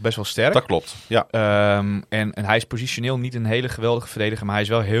vaak nog best wel sterk. Dat klopt, ja. En hij is positioneel niet een hele geweldige verdediger, maar hij is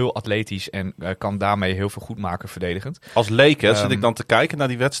wel heel atletisch en kan daarmee heel veel goed maken verdedigend. Als leek zit ik dan te kijken naar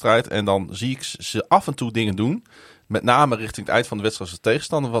die wedstrijd en dan zie ik ze af en toe dingen doen. Met name richting het eind van de wedstrijd als de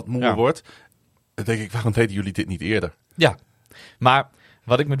tegenstander wat moeier wordt. Dan denk ik, waarom deden jullie dit niet eerder? Ja, maar...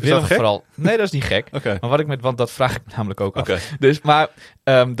 Wat ik met Willem vooral... Nee, dat is niet gek. Okay. Maar want dat vraag ik namelijk ook af. Okay. Dus, maar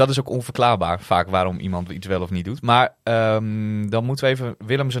dat is ook onverklaarbaar vaak waarom iemand iets wel of niet doet. Maar dan moeten we even...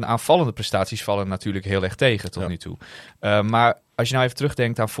 Willem zijn aanvallende prestaties vallen natuurlijk heel erg tegen tot nu toe. Maar als je nou even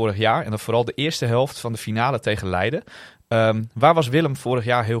terugdenkt aan vorig jaar... en dan vooral de eerste helft van de finale tegen Leiden... waar was Willem vorig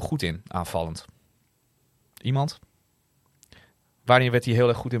jaar heel goed in, aanvallend? Iemand? Wanneer werd hij heel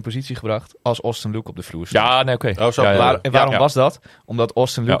erg goed in positie gebracht als Austin Luke op de vloer stond? Ja, nee, oké. En waarom was dat? Omdat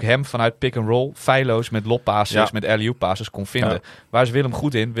Austin Luke hem vanuit pick-and-roll feilloos met loppasses, met alley-oop passes kon vinden. Ja. Waar is Willem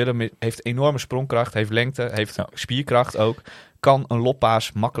goed in? Willem heeft enorme sprongkracht, heeft lengte, heeft spierkracht ook. Kan een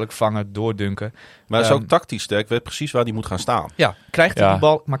loppaas makkelijk vangen, doordunken. Maar hij is ook tactisch sterk, weet precies waar hij moet gaan staan. Ja, krijgt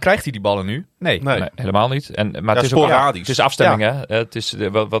hij die ballen nu? Nee, helemaal niet. Maar het is sporadisch. Het is afstemming, hè? Het is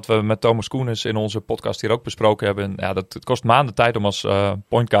wat we met Thomas Koenis in onze podcast hier ook besproken hebben. Ja, het kost maanden tijd om als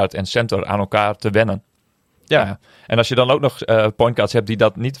pointguard en center aan elkaar te wennen. Ja. En als je dan ook nog pointguards hebt die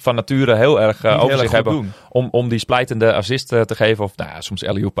dat niet van nature heel erg over zich hebben om die splijtende assist te geven. Of soms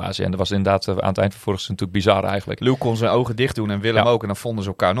alley-oop passen. En dat was inderdaad aan het eind van vorig seizoen natuurlijk bizar eigenlijk. Luke kon zijn ogen dicht doen en Willem ook. En dan vonden ze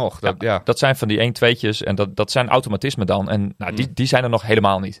elkaar nog. Dat zijn van die 1-2'tjes en dat zijn automatismen dan. En die zijn er nog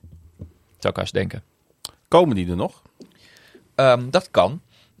helemaal niet. Zou ik eens denken. Komen die er nog? Dat kan.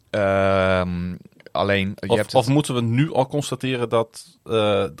 Alleen, of moeten we nu al constateren dat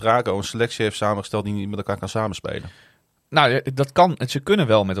Drago een selectie heeft samengesteld die niet met elkaar kan samenspelen? Nou, dat kan. Ze kunnen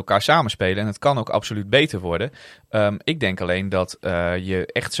wel met elkaar samenspelen en het kan ook absoluut beter worden. Ik denk alleen dat je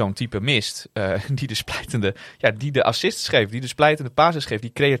echt zo'n type mist die die de assists geeft, die de splijtende passes geeft,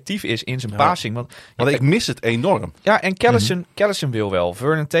 die creatief is in zijn passing. Want ik mis het enorm. Ja, en Callison wil wel.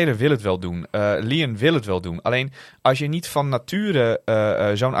 Vernon Taylor wil het wel doen. Leon wil het wel doen. Alleen als je niet van nature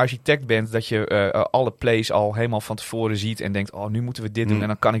zo'n architect bent dat je alle plays al helemaal van tevoren ziet en denkt, nu moeten we dit doen en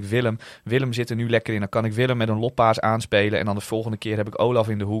dan kan ik Willem. Willem zit er nu lekker in. Dan kan ik Willem met een loppaas aanspelen en dan de volgende keer heb ik Olaf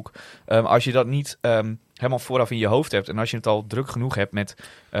in de hoek. Als je dat niet helemaal vooraf in je hoofd hebt en als je het al druk genoeg hebt met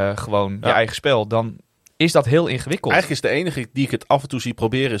gewoon je eigen spel, dan is dat heel ingewikkeld. Eigenlijk is de enige die ik het af en toe zie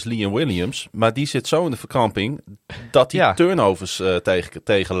proberen is Leon Williams. Maar die zit zo in de verkramping dat hij turnovers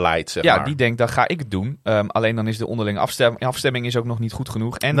tegen leidt, zeg maar. Die denkt, dan ga ik het doen. Alleen dan is de onderlinge afstemming is ook nog niet goed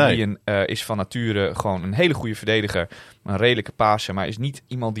genoeg. En Leon is van nature gewoon een hele goede verdediger. Een redelijke passer, maar is niet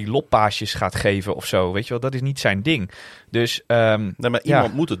iemand die loppaasjes gaat geven of zo. Weet je wel, dat is niet zijn ding. Dus, maar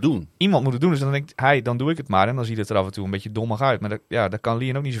iemand moet het doen. Iemand moet het doen, dus dan denkt hij, dan doe ik het maar. En dan ziet het er af en toe een beetje dommig uit. Maar daar kan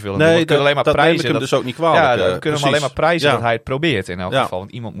Leon ook niet zoveel aan doen. Nee, dat neem ik hem dus ook niet kwalijk. Ja, dan kunnen we hem alleen maar prijzen dat hij het probeert in elk geval.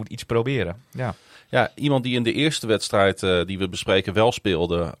 Want iemand moet iets proberen. Ja, iemand die in de eerste wedstrijd die we bespreken wel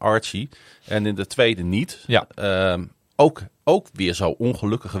speelde, Archie. En in de tweede niet. Ja. Ook weer zo'n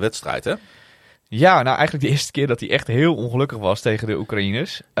ongelukkige wedstrijd, hè? Ja, nou eigenlijk de eerste keer dat hij echt heel ongelukkig was tegen de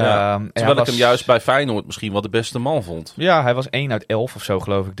Oekraïners. Terwijl ik hem juist bij Feyenoord misschien wel de beste man vond. Ja, hij was 1 uit 11 of zo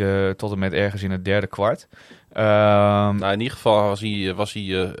geloof ik, tot en met ergens in het derde kwart. In ieder geval was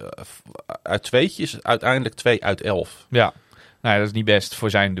hij uit tweetjes uiteindelijk 2 uit 11. Ja. Nou, dat is niet best voor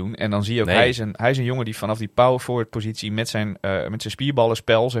zijn doen. En dan zie je ook, hij is een jongen die vanaf die power forward positie met zijn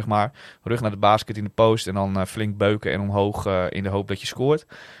spierballenspel, zeg maar, rug naar de basket in de post en dan flink beuken en omhoog in de hoop dat je scoort.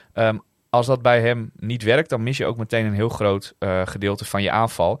 Als dat bij hem niet werkt, dan mis je ook meteen een heel groot gedeelte van je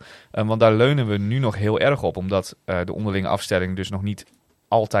aanval. Want daar leunen we nu nog heel erg op, omdat de onderlinge afstelling dus nog niet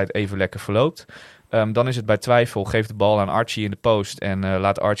altijd even lekker verloopt. Dan is het bij twijfel, geef de bal aan Archie in de post en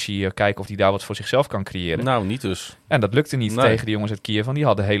laat Archie kijken of hij daar wat voor zichzelf kan creëren. Nou, niet dus. En dat lukte niet tegen de jongens uit Kiev, want die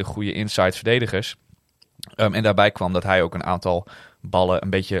hadden hele goede inside verdedigers. En daarbij kwam dat hij ook een aantal ballen een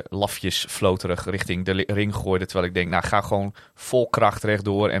beetje lafjes floterig richting de ring gooide. Terwijl ik denk, ga gewoon vol kracht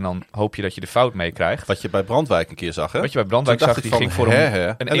rechtdoor en dan hoop je dat je de fout meekrijgt. Wat je bij Brandwijk een keer zag, hè? Wat je bij Brandwijk zag, die ging voor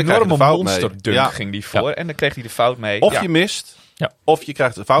een enorme monsterdunk ging die voor. En dan kreeg hij de fout mee. Of je mist, of je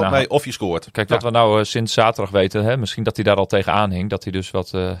krijgt de fout mee, of je scoort. Kijk, wat we nou sinds zaterdag weten, hè, misschien dat hij daar al tegenaan hing. Dat hij dus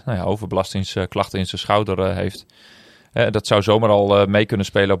wat overbelastingsklachten in zijn schouder heeft. Dat zou zomaar al mee kunnen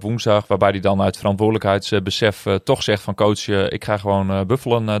spelen op woensdag. Waarbij hij dan uit verantwoordelijkheidsbesef toch zegt van coach, ik ga gewoon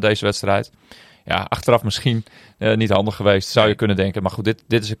buffelen deze wedstrijd. Ja, achteraf misschien niet handig geweest, zou je kunnen denken. Maar goed,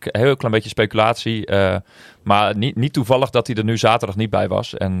 dit is een heel klein beetje speculatie. Maar niet toevallig dat hij er nu zaterdag niet bij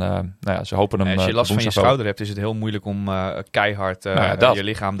was. En ze hopen hem als je last van je schouder hebt, is het heel moeilijk om keihard je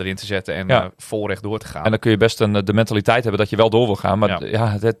lichaam erin te zetten en vol rechtdoor te gaan. En dan kun je best de mentaliteit hebben dat je wel door wil gaan. Maar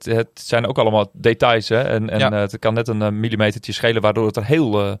het zijn ook allemaal details. Hè? En het kan net een millimetertje schelen, waardoor het er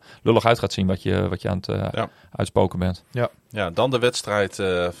heel lullig uit gaat zien wat je aan het uitspoken bent. Ja, dan de wedstrijd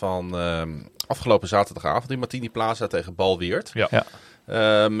van afgelopen zaterdagavond in Martini Plaza tegen Balweert.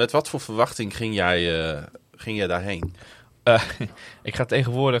 Met wat voor verwachting ging jij daarheen? Ik ga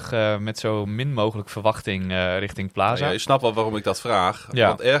tegenwoordig met zo min mogelijk verwachting richting Plaza. Je snapt wel waarom ik dat vraag.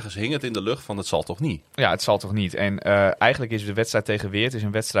 Want ergens hing het in de lucht van het zal toch niet? Ja, het zal toch niet. En eigenlijk is de wedstrijd tegen Weert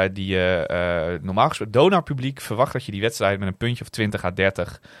een wedstrijd die normaal gesproken Donar-publiek verwacht dat je die wedstrijd met een puntje of 20 à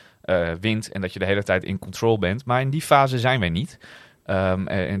 30 wint. En dat je de hele tijd in control bent. Maar in die fase zijn wij niet.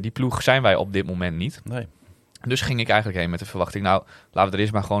 En die ploeg zijn wij op dit moment niet. Nee. Dus ging ik eigenlijk heen met de verwachting, laten we er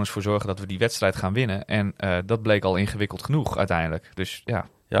eerst maar gewoon eens voor zorgen dat we die wedstrijd gaan winnen. En dat bleek al ingewikkeld genoeg uiteindelijk. Dus ja.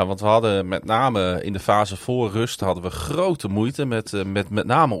 Ja, want we hadden met name in de fase voor rust hadden we grote moeite met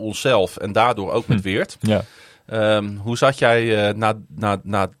name onszelf en daardoor ook met Weert. Ja. Hoe zat jij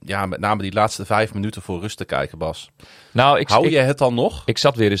met name die laatste 5 minuten voor rust te kijken, Bas? Nou, Hou je het dan nog? Ik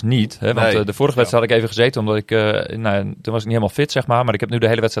zat weer eens niet. Hè, want de vorige wedstrijd had ik even gezeten, omdat toen was ik niet helemaal fit, zeg maar. Maar ik heb nu de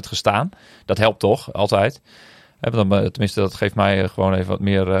hele wedstrijd gestaan. Dat helpt toch, altijd. Tenminste, dat geeft mij gewoon even wat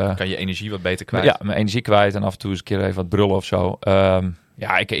meer... Kan je energie wat beter kwijt? Ja, mijn energie kwijt en af en toe eens een keer even wat brullen of zo.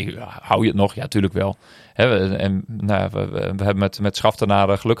 Ik hou je het nog? Ja, tuurlijk wel. We hebben met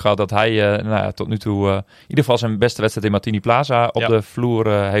Schaftenaar geluk gehad dat hij tot nu toe in ieder geval zijn beste wedstrijd in Martini Plaza op de vloer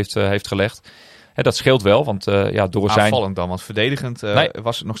heeft gelegd. Dat scheelt wel, want door zijn... Aanvallend dan, want verdedigend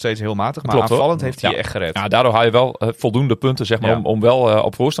was het nog steeds heel matig. Maar Klopt, aanvallend heeft hij echt gered. Ja, daardoor haal je wel voldoende punten, zeg maar, om wel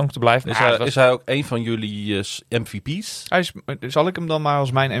op voorstand te blijven. Is hij ook een van jullie MVP's? Zal ik hem dan maar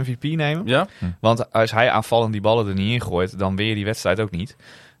als mijn MVP nemen? Ja. Want als hij aanvallend die ballen er niet in gooit, dan win je die wedstrijd ook niet.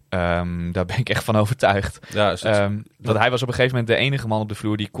 Daar ben ik echt van overtuigd. Ja, Dat hij was op een gegeven moment de enige man op de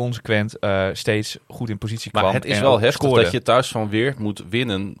vloer die consequent steeds goed in positie kwam. Maar het is en wel ook heftig scoorde. dat je thuis van Weert moet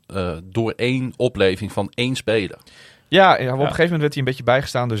winnen door 1 opleving van 1 speler. Ja, op een gegeven moment werd hij een beetje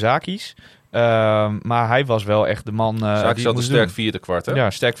bijgestaan door Zakis. Maar hij was wel echt de man Zakis had een sterk vierde kwart, hè? Ja,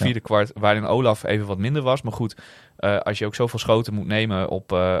 sterk vierde kwart, waarin Olaf even wat minder was. Maar goed, als je ook zoveel schoten moet nemen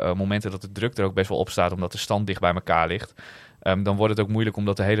op momenten dat de druk er ook best wel op staat, omdat de stand dicht bij elkaar ligt, dan wordt het ook moeilijk om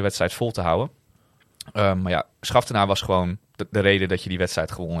dat de hele wedstrijd vol te houden. Maar ja, Schaftenaar was gewoon de reden dat je die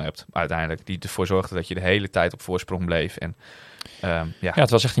wedstrijd gewonnen hebt, uiteindelijk. Die ervoor zorgde dat je de hele tijd op voorsprong bleef. En ja, het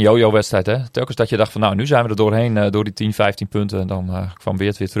was echt een yo-yo-wedstrijd. Hè? Telkens dat je dacht van, nou, nu zijn we er doorheen door die 10, 15 punten. Dan kwam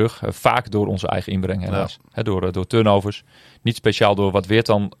Weert weer terug. Vaak door onze eigen inbreng, helaas. Ja. Door turnovers. Niet speciaal door wat Weert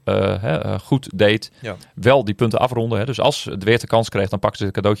dan goed deed. Ja. Wel die punten afronden. Hè? Dus als het Weert de kans kreeg, dan pakten ze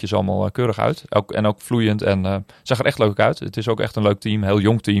de cadeautjes allemaal keurig uit. Ook vloeiend en zag er echt leuk uit. Het is ook echt een leuk team, heel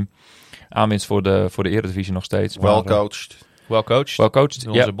jong team. Aanwinst voor de Eredivisie nog steeds. Well coached. Well coached. Well coached.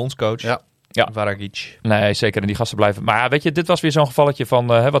 Onze bondscoach. Ja. Varagic. Nee, zeker. En die gasten blijven. Maar weet je, dit was weer zo'n gevalletje van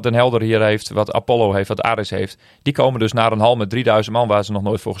wat Den Helder hier heeft, wat Apollo heeft, wat Aris heeft. Die komen dus naar een hal met 3000 man waar ze nog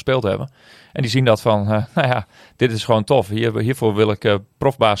nooit voor gespeeld hebben. En die zien dat van, nou ja, dit is gewoon tof. Hiervoor wil ik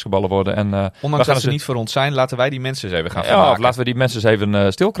profbasketballer worden. En, ondanks dat ze niet voor ons zijn, laten wij die mensen eens even gaan vermaken. Ja, of laten we die mensen eens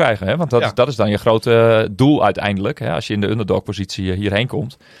even stil krijgen. Hè? Want dat is dan je grote doel uiteindelijk. Hè? Als je in de underdog-positie hierheen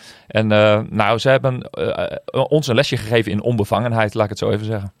komt. En ze hebben ons een lesje gegeven in onbevangenheid, laat ik het zo even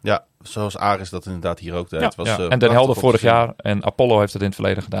zeggen. Ja, zoals Aris dat inderdaad hier ook deed. Ja. En Den Helder vorig jaar en Apollo heeft het in het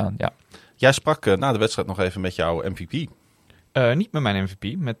verleden gedaan. Ja. Jij sprak na de wedstrijd nog even met jouw MVP. Niet met mijn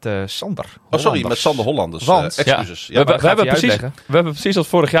MVP, met Sander. Oh, sorry, met Sander Hollanders. Want, excuses. Ja, we hebben precies als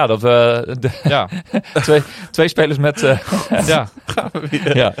vorig jaar dat we twee spelers met...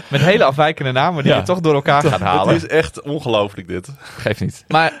 met hele afwijkende namen die we toch door elkaar gaan halen. Het is echt ongelooflijk dit. Geeft niet.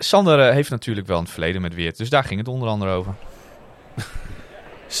 Maar Sander heeft natuurlijk wel een verleden met Weert, dus daar ging het onder andere over.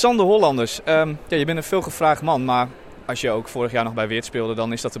 Sander Hollanders, je bent een veelgevraagd man, maar als je ook vorig jaar nog bij Weert speelde,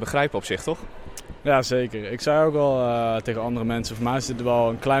 dan is dat te begrijpen op zich, toch? Ja, zeker. Ik zei ook al tegen andere mensen, voor mij is dit wel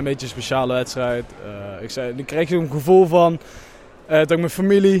een klein beetje een speciale wedstrijd. Ik kreeg je een gevoel van dat ik mijn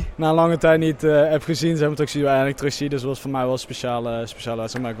familie na een lange tijd niet heb gezien. Ze hebben het ook eindelijk terugzien, dus dat was voor mij wel een speciale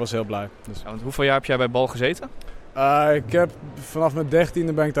wedstrijd, maar ik was heel blij. Dus. Ja, want hoeveel jaar heb jij bij Bal gezeten? Ik heb vanaf mijn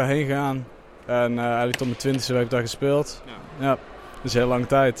 13e ben ik daarheen gegaan en eigenlijk tot mijn 20e heb ik daar gespeeld. Ja. Dus een lange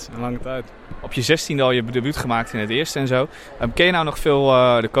tijd. Op je 16e al je debuut gemaakt in het eerste en zo. Ken je nou nog veel,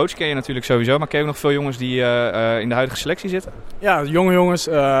 de coach ken je natuurlijk sowieso, maar ken je ook nog veel jongens die in de huidige selectie zitten? Ja, jonge jongens.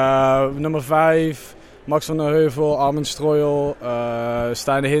 Nummer 5, Max van der Heuvel, Armin Strooijel,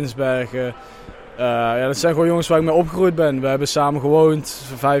 Stijn de Hinsbergen. Dat zijn gewoon jongens waar ik mee opgegroeid ben. We hebben samen gewoond,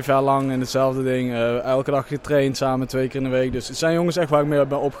 5 jaar lang in hetzelfde ding. Elke dag getraind samen 2 keer in de week. Dus het zijn jongens echt waar ik mee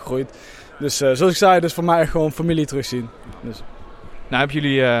ben opgegroeid. Dus zoals ik zei, dus voor mij echt gewoon familie terugzien. Dus. Nou hebben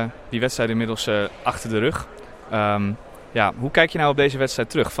jullie die wedstrijd inmiddels achter de rug. Hoe kijk je nou op deze wedstrijd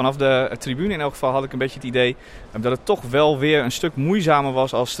terug? Vanaf de tribune in elk geval had ik een beetje het idee dat het toch wel weer een stuk moeizamer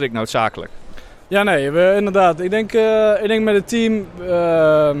was als strikt noodzakelijk. Ja, nee, inderdaad. Ik denk met het team,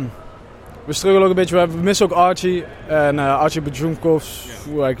 we struggelen ook een beetje. We missen ook Archie. En Archie Bajumkov,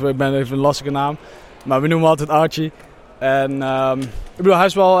 ik ben even een lastige naam. Maar we noemen hem altijd Archie. En ik bedoel,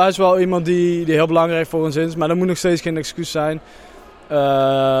 hij is wel iemand die heel belangrijk voor ons is. Maar dat moet nog steeds geen excuus zijn.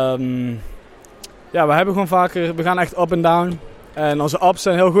 We hebben gewoon vaker, we gaan echt up en down. En onze ups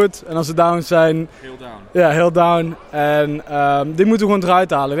zijn heel goed en onze downs zijn... Heel down. Ja, heel down. En die moeten we gewoon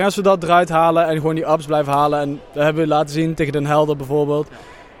eruit halen. En als we dat eruit halen en gewoon die ups blijven halen... En dat hebben we laten zien tegen Den Helder bijvoorbeeld.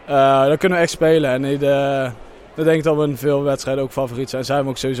 Dan kunnen we echt spelen. En ik denk dat we in veel wedstrijden ook favoriet zijn. Zijn we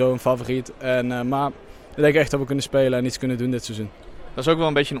ook sowieso een favoriet. Maar ik denk echt dat we kunnen spelen en iets kunnen doen dit seizoen. Dat is ook wel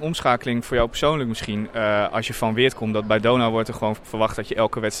een beetje een omschakeling voor jou persoonlijk misschien. Als je van Weert komt, dat bij Donar wordt er gewoon verwacht dat je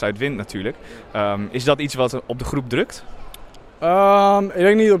elke wedstrijd wint natuurlijk. Is dat iets wat op de groep drukt? Ik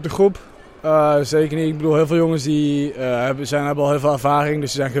denk niet op de groep. Zeker niet. Ik bedoel, heel veel jongens die hebben al heel veel ervaring,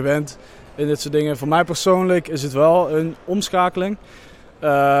 dus die zijn gewend in dit soort dingen. Voor mij persoonlijk is het wel een omschakeling.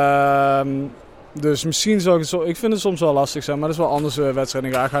 Dus misschien ik vind het soms wel lastig zijn, maar dat is wel anders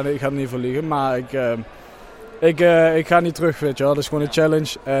wedstrijden. Ik ga er niet voor liegen, maar ik ga niet terug, weet je wel. Dat is gewoon een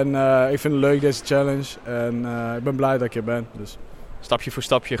challenge en ik vind het leuk deze challenge en ik ben blij dat ik hier ben. Dus. Stapje voor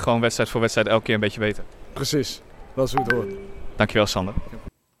stapje, gewoon wedstrijd voor wedstrijd elke keer een beetje beter. Precies, dat is hoe het hoort. Dankjewel Sander.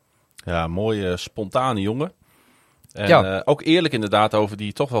 Ja, mooie spontane jongen. En ook eerlijk inderdaad over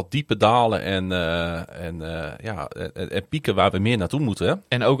die toch wel diepe dalen en pieken waar we meer naartoe moeten. Hè?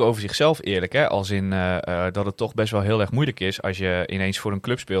 En ook over zichzelf eerlijk, hè? Als in dat het toch best wel heel erg moeilijk is als je ineens voor een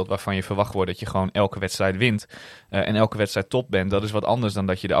club speelt waarvan je verwacht wordt dat je gewoon elke wedstrijd wint en elke wedstrijd top bent. Dat is wat anders dan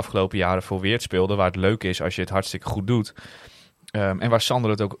dat je de afgelopen jaren voor Weert speelde, waar het leuk is als je het hartstikke goed doet. En waar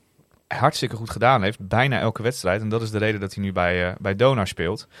Sander het ook hartstikke goed gedaan heeft, bijna elke wedstrijd. En dat is de reden dat hij nu bij Donar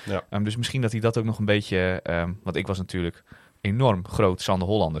speelt. Ja. Dus misschien dat hij dat ook nog een beetje... want ik was natuurlijk enorm groot Sander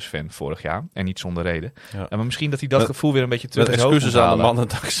Hollanders fan vorig jaar. En niet zonder reden. Ja. Maar misschien dat hij dat gevoel weer een beetje terug Met in zijn hoofd excuses moet aan de halen.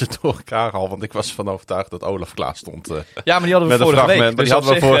 mannen dat ik ze door elkaar al. Want ik was ervan overtuigd dat Olaf klaar stond. Ja, maar die hadden we Met een vorige fragment. week. Maar Dus die hadden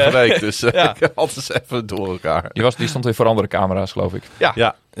we op zich, vorige week. Dus ja. ik had ze even door elkaar. Die stond weer voor andere camera's, geloof ik.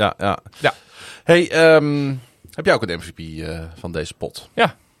 Ja. Hey, heb jij ook een MVP van deze pot?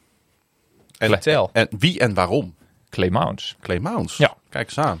 Ja. Vertel. En wie en waarom? Clay Mounds. Clay Mounds. Ja. Kijk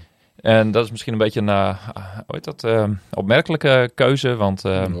eens aan. En dat is misschien een beetje een opmerkelijke keuze. Want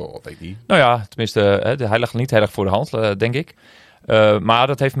Weet ik niet. nou ja, tenminste, hij ligt niet heel erg voor de hand, denk ik. Maar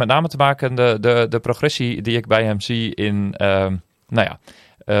dat heeft met name te maken de progressie die ik bij hem zie in...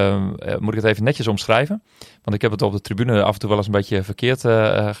 moet ik het even netjes omschrijven? Want ik heb het op de tribune af en toe wel eens een beetje verkeerd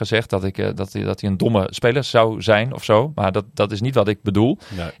gezegd. Dat hij een domme speler zou zijn of zo. Maar dat is niet wat ik bedoel.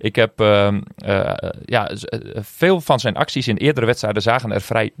 Nee. Ik heb veel van zijn acties in eerdere wedstrijden zagen er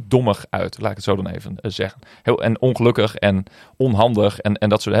vrij dommig uit. Laat ik het zo dan even zeggen. En ongelukkig en onhandig. En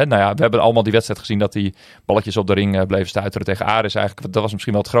dat soort. We hebben allemaal die wedstrijd gezien dat die balletjes op de ring bleven stuiteren tegen Aris. Eigenlijk, dat was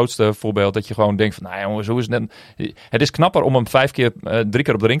misschien wel het grootste voorbeeld. Dat je gewoon denkt van, nou jongens, hoe is het? Het is knapper om hem 3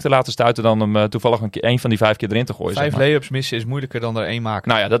 keer op de ring te laten stuiten dan hem toevallig een van die 5 keer erin te gooien. 5 lay-ups missen is moeilijker dan er 1 maken.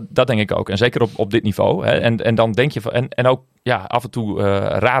 Nou ja, dat denk ik ook. En zeker op dit niveau. Hè. En dan denk je van... En ook af en toe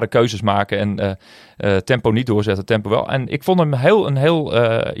rare keuzes maken en tempo niet doorzetten, tempo wel. En ik vond hem een heel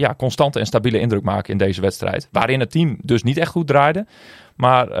constante en stabiele indruk maken in deze wedstrijd. Waarin het team dus niet echt goed draaide.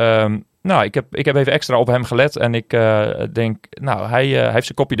 Maar ik heb even extra op hem gelet. En ik denk, hij heeft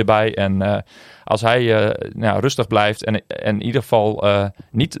zijn kopje erbij. En als hij rustig blijft en in ieder geval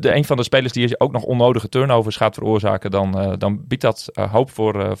niet een van de spelers die ook nog onnodige turnovers gaat veroorzaken, dan biedt dat hoop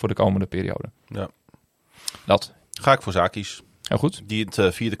voor de komende periode. Ja. Dat. Ga ik voor Zakis. Heel goed. Die in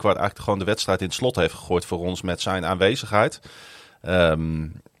het vierde kwart eigenlijk gewoon de wedstrijd in het slot heeft gegooid voor ons met zijn aanwezigheid.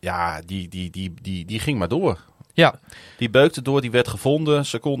 Die ging maar door. Ja. Die beukte door, die werd gevonden.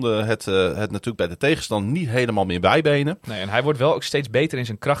 Ze konden het natuurlijk bij de tegenstander niet helemaal meer bijbenen. Nee, en hij wordt wel ook steeds beter in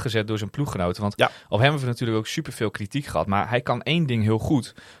zijn kracht gezet door zijn ploeggenoten. Want op hem hebben we natuurlijk ook superveel kritiek gehad. Maar hij kan één ding heel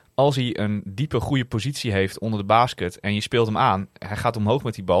goed. Als hij een diepe, goede positie heeft onder de basket en je speelt hem aan, hij gaat omhoog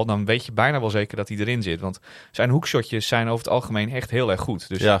met die bal, dan weet je bijna wel zeker dat hij erin zit. Want zijn hoekshotjes zijn over het algemeen echt heel erg goed.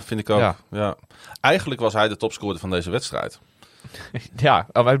 Dus, ja, vind ik ook. Ja. Ja. Eigenlijk was hij de topscorer van deze wedstrijd. Ja,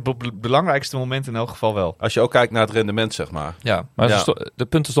 het belangrijkste moment in elk geval wel. Als je ook kijkt naar het rendement, zeg maar. Ja, Maar Ja. de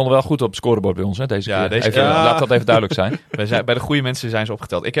punten stonden wel goed op het scorebord bij ons, hè, deze Ja, keer. deze keer. Laat dat even duidelijk zijn. bij de goede mensen zijn ze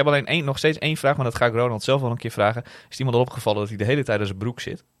opgeteld. Ik heb alleen nog steeds één vraag, maar dat ga ik Ronald zelf wel een keer vragen. Is iemand al opgevallen dat hij de hele tijd aan zijn broek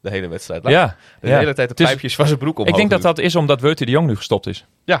zit? De hele wedstrijd lang? Ja, De hele tijd de Het is- pijpjes van zijn broek omhoog ik denk dat doet. dat is omdat Wurtie de Jong nu gestopt is.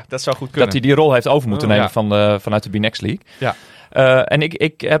 Ja, dat zou goed kunnen. Dat hij die rol heeft over moeten Oh, nemen ja. vanuit de B-Next League. Ja. En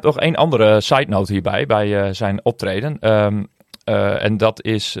ik heb nog één andere side note hierbij, bij zijn optreden. En dat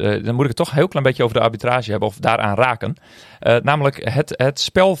is, dan moet ik het toch een heel klein beetje over de arbitrage hebben of daaraan raken. Namelijk het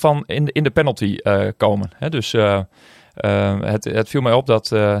spel van in de penalty komen. Hè? Dus het viel mij op dat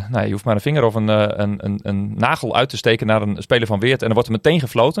je hoeft maar een vinger of een nagel uit te steken naar een speler van Weert en dan wordt er meteen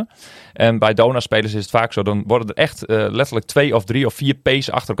gefloten. En bij Donar-spelers is het vaak zo, dan worden er echt letterlijk 2 of 3 of 4 P's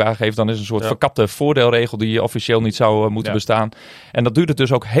achter elkaar gegeven. Dan is een soort verkapte voordeelregel die officieel niet zou moeten bestaan. En dat duurt het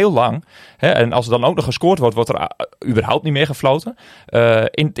dus ook heel lang. Hè? En als er dan ook nog gescoord wordt, wordt er überhaupt niet meer gefloten.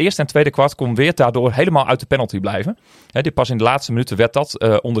 In het eerste en tweede kwart kon Weert daardoor helemaal uit de penalty blijven. Pas in de laatste minuten werd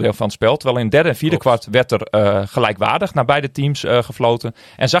dat onderdeel van het spel. Terwijl in het derde en vierde kwart werd er gelijkwaardig naar beide teams gefloten.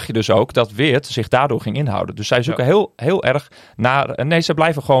 En zag je dus ook dat Weert zich daardoor ging inhouden. Dus zij zoeken heel erg naar... Nee, ze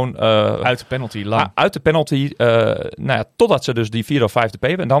blijven gewoon... uit de penalty lang. Uit de penalty, totdat ze dus die 4 of 5 de P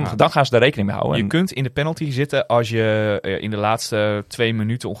hebben. En dan gaan ze daar rekening mee houden. Je kunt in de penalty zitten als je in de laatste 2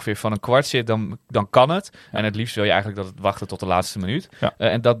 minuten ongeveer van een kwart zit, dan kan het. Ja. En het liefst wil je eigenlijk dat het wachten tot de laatste minuut. Ja.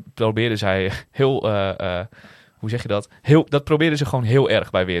 En dat probeerden zij heel... hoe zeg je dat? Dat probeerden ze gewoon heel erg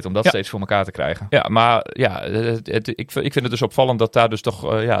bij Weert, om dat steeds voor elkaar te krijgen. Ja, maar ik vind het dus opvallend dat daar dus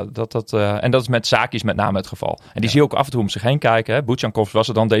toch... en dat is met Sakis met name het geval. En die zie je ook af en toe om zich heen kijken. Buchankov was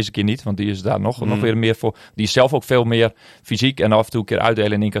er dan deze keer niet, want die is daar nog weer meer voor. Die is zelf ook veel meer fysiek en af en toe een keer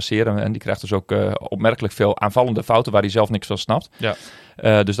uitdelen en incasseren. En die krijgt dus ook opmerkelijk veel aanvallende fouten waar hij zelf niks van snapt. Ja.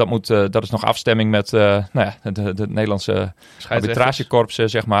 Dus dat is nog afstemming met de Nederlandse arbitragekorps,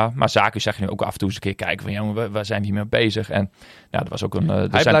 zeg maar. Maar Zakis zeg je nu ook af en toe eens een keer kijken van, jongen, waar zijn we hiermee bezig? En dat was ook een...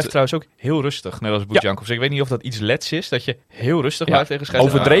 Hij blijft trouwens ook heel rustig, net als Boetjankovs. Ik weet niet of dat iets lets is, dat je heel rustig blijft tegen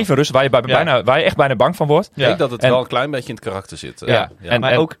scheidsrechter. Overdreven rustig, waar je echt bijna bang van wordt. Ik denk dat het wel een klein beetje in het karakter zit.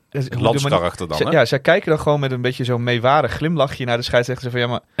 Maar ook het landskarakter dan. Ja, zij kijken dan gewoon met een beetje zo'n meewarig glimlachje naar de scheidsrechter.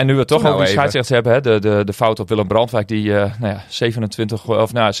 Van, en nu we het toch over die scheidsrechters hebben, hè, de fout op Willem Brandwijk, die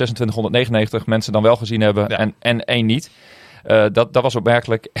 2699 mensen dan wel gezien hebben en 1 niet. Dat was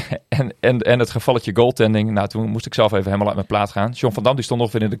opmerkelijk. En het gevalletje goaltending. Nou, toen moest ik zelf even helemaal uit mijn plaat gaan. John van Dam die stond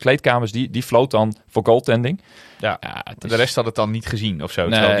ongeveer in de kleedkamers. Die floot dan voor goaltending. De rest had het dan niet gezien of zo.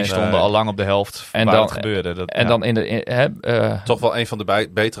 Terwijl die stonden al lang op de helft waar het gebeurde. Dan toch wel een van de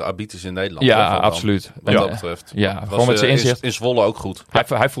betere arbiters in Nederland. Ja, absoluut. Wat dat betreft. Gewoon met zijn inzicht. In Zwolle ook goed.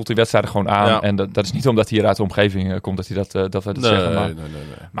 Hij voelt die wedstrijden gewoon aan. Ja. En dat is niet omdat hij hier uit de omgeving komt dat hij dat zeggen. Nee.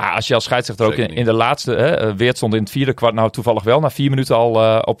 Maar als je als scheidsrechter ook in de laatste... Weert stond in het vierde kwart nou toevallig wel na 4 minuten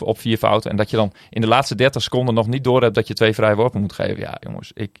al op 4 fouten. En dat je dan in de laatste 30 seconden nog niet door hebt dat je 2 vrije worpen moet geven. Ja,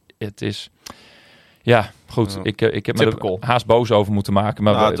 jongens, het is... Ja, goed. Ja. Ik heb me er haast boos over moeten maken.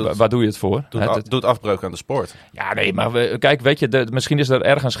 Maar waar doe je het voor? Doet afbreuk aan de sport. Ja, nee, maar kijk, weet je, misschien is er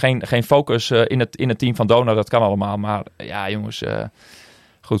ergens geen focus in het team van Donar. Dat kan allemaal. Maar ja, jongens,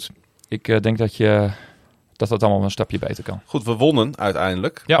 goed. Ik denk dat het allemaal een stapje beter kan. Goed, we wonnen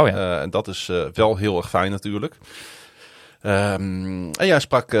uiteindelijk. Ja. En dat is wel heel erg fijn natuurlijk. En jij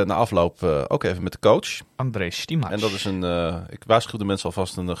sprak na afloop ook even met de coach. André Stimac. En dat is ik waarschuwde mensen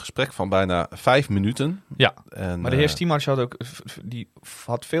alvast een gesprek van bijna 5 minuten. Ja, maar de heer Stimac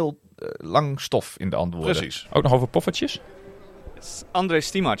had veel lang stof in de antwoorden. Precies. Ook nog over poffertjes? André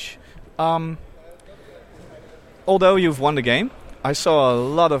Stimac. Although you've won the game, I saw a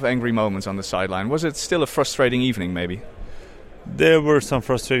lot of angry moments on the sideline. Was it still a frustrating evening maybe? There were some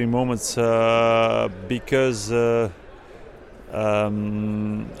frustrating moments because...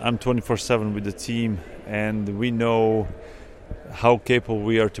 I'm 24/7 with the team, and we know how capable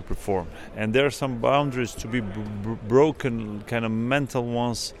we are to perform. And there are some boundaries to be broken, kind of mental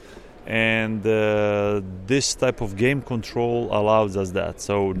ones, and this type of game control allows us that.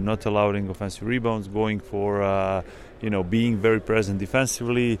 So not allowing offensive rebounds, going for being very present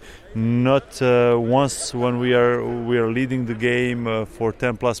defensively. Not once when we are leading the game for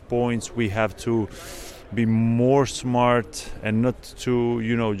 10+ points, we have to be more smart and not to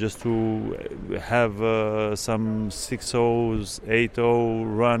just to have some 6-0s,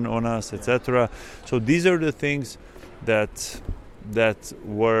 8-0 run on us, etc. So these are the things that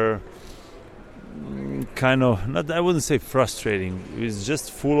were kind of not, I wouldn't say frustrating. It's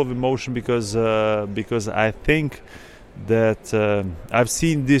just full of emotion because I think that I've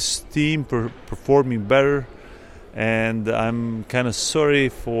seen this team performing better. And I'm kind of sorry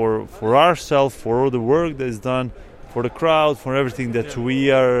for ourselves, for all the work that is done, for the crowd, for everything that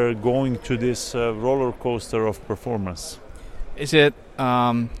we are going to this roller coaster of performance. Is it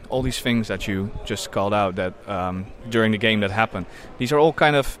all these things that you just called out that during the game that happened? These are all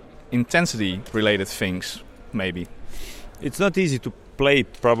kind of intensity-related things, maybe. It's not easy to play,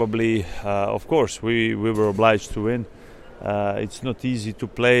 probably. Of course, we were obliged to win. It's not easy to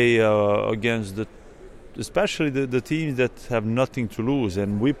play against especially the teams that have nothing to lose,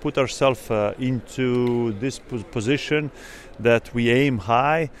 and we put ourselves into this position that we aim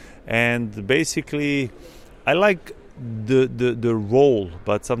high, and basically I like the role,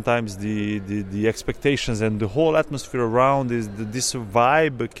 but sometimes the expectations and the whole atmosphere around is this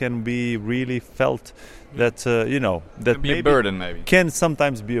vibe can be really felt that that be a burden maybe can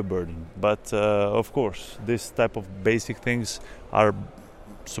sometimes be a burden, but of course this type of basic things are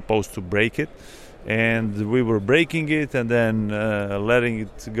supposed to break it. And we were breaking it and then letting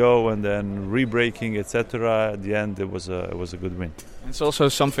it go and then re-breaking, etc. At the end, it was a good win. It's also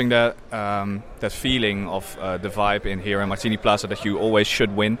something that that feeling of the vibe in here in Martini Plaza that you always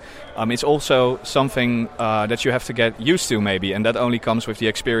should win. It's also something that you have to get used to maybe, and that only comes with the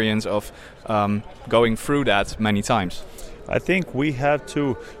experience of going through that many times. I think we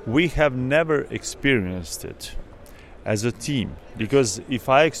have never experienced it as a team, because if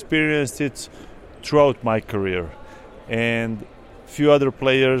I experienced it throughout my career and few other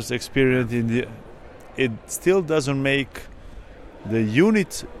players experienced it still doesn't make the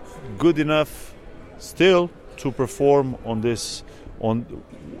unit good enough still to perform on this,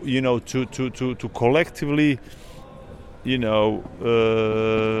 to collectively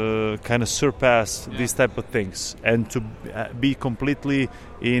kind of surpass these type of things and to be completely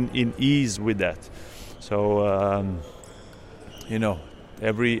in ease with that. So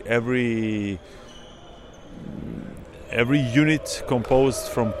every unit composed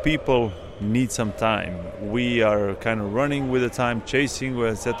from people needs some time. We are kind of running with the time, chasing,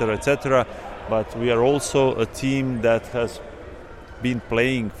 etc., etc. but we are also a team that has been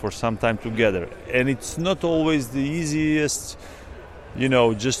playing for some time together, and it's not always the easiest,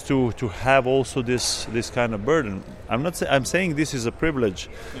 just to have also this kind of burden. I'm saying this is a privilege,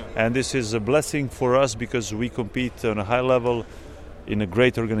 and this is a blessing for us because we compete on a high level in a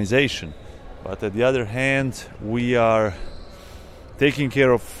great organization. But at the other hand, we are taking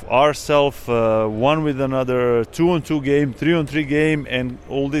care of ourselves, one with another, 2-on-2 game, 3-on-3 game, and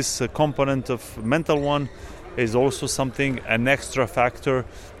all this component of mental one is also something, an extra factor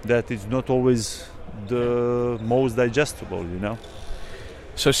that is not always the most digestible,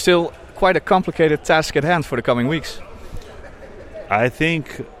 So still quite a complicated task at hand for the coming weeks. I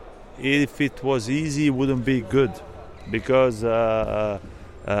think if it was easy, it wouldn't be good, because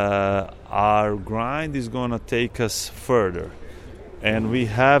our grind is going to take us further, and we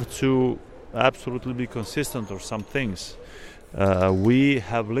have to absolutely be consistent on some things. We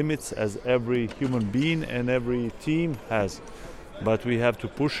have limits as every human being and every team has, but we have to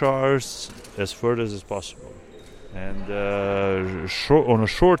push ours as further as possible. And on a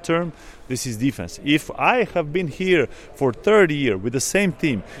short term, this is defense. If I have been here for 30 years with the same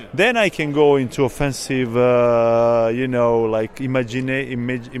team, then I can go into offensive, like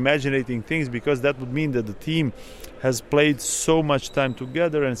imagining things, because that would mean that the team has played so much time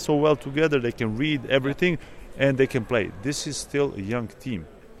together and so well together, they can read everything and they can play. This is still a young team.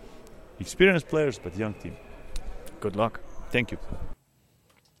 Experienced players, but young team. Good luck. Thank you.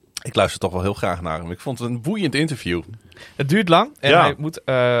 Ik luister toch wel heel graag naar hem. Ik vond het een boeiend interview. Het duurt lang en Ja. hij moet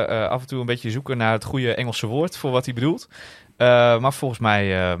af en toe een beetje zoeken naar het goede Engelse woord voor wat hij bedoelt. Maar volgens mij,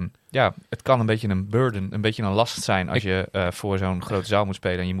 het kan een beetje een burden, een beetje een last zijn als je voor zo'n grote zaal moet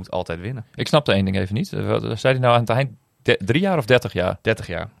spelen en je moet altijd winnen. Ik snapte één ding even niet. Wat zei hij nou aan het eind? 3 jaar of 30 jaar? 30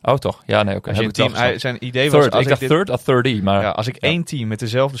 jaar. Oh, toch? Ja, nee, oké. Als je Heb een ik het team, wel zijn idee was... third. Ik dacht third of 30, maar... Als ik één team met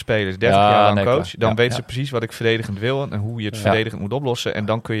dezelfde spelers 30 jaar lang nee, coach, klaar. dan Ja, weten ja. ze precies wat ik verdedigend wil en hoe je het verdedigend moet oplossen. En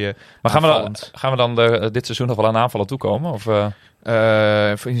dan kun je Maar aanvallend... gaan we dan dit seizoen nog wel aan aanvallen toekomen? Of,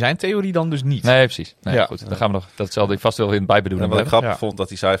 in zijn theorie dan dus niet. Nee, precies. Nee, Ja. goed, dan gaan we nog... Dat zal hij vast wel in het bijbedoelen. En wat ik hebben. grappig vond, dat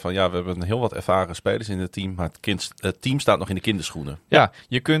hij zei van... we hebben heel wat ervaren spelers in het team... maar het team staat nog in de kinderschoenen. Ja,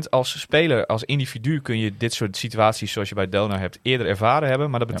 je kunt als speler, als individu kun je dit soort situaties zoals je bij Donar hebt eerder ervaren hebben.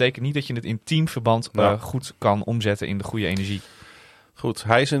 Maar dat betekent niet dat je het in teamverband goed kan omzetten in de goede energie. Goed,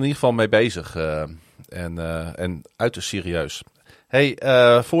 hij is in ieder geval mee bezig. En uiterst serieus. Hey,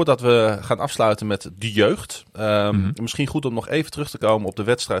 voordat we gaan afsluiten met de jeugd. Misschien goed om nog even terug te komen op de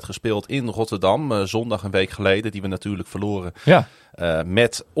wedstrijd gespeeld in Rotterdam. Zondag een week geleden, die we natuurlijk verloren. Ja.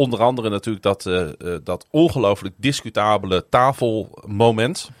 Met onder andere natuurlijk dat ongelooflijk discutabele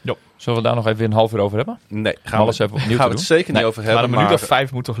tafelmoment. Zullen we daar nog even een half uur over hebben? Nee, Alles even opnieuw gaan te we het doen? zeker niet over hebben. Maar een minuut of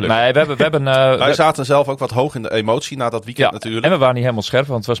 5 moet toch lukken? Nee, we hebben wij zaten zelf ook wat hoog in de emotie na dat weekend natuurlijk. En we waren niet helemaal scherp,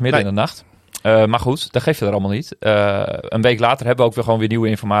 want het was midden in de nacht. Maar goed, dat geeft het er allemaal niet. Een week later hebben we ook weer gewoon weer nieuwe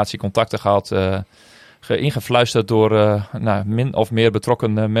informatie, contacten gehad. Ingefluisterd door min of meer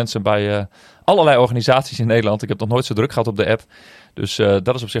betrokken mensen bij allerlei organisaties in Nederland. Ik heb nog nooit zo druk gehad op de app. Dus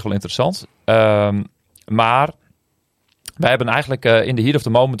dat is op zich wel interessant. Maar wij hebben eigenlijk in de heat of the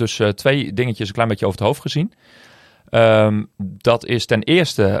moment dus 2 dingetjes een klein beetje over het hoofd gezien. Dat is ten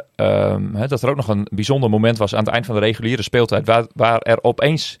eerste dat er ook nog een bijzonder moment was aan het eind van de reguliere speeltijd. Waar er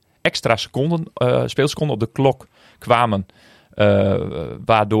opeens extra speelseconden op de klok kwamen.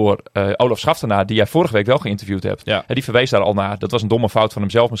 Waardoor Olaf Schaftenaar, die jij vorige week wel geïnterviewd hebt, die verwees daar al naar. Dat was een domme fout van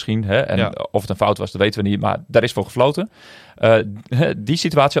hemzelf misschien. Of het een fout was, dat weten we niet. Maar daar is voor gefloten. Die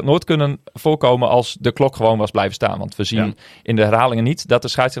situatie had nooit kunnen voorkomen als de klok gewoon was blijven staan. Want we zien in de herhalingen niet dat de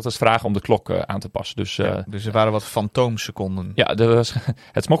scheidsrechters vragen om de klok aan te passen. Dus er waren wat fantoomseconden. Ja,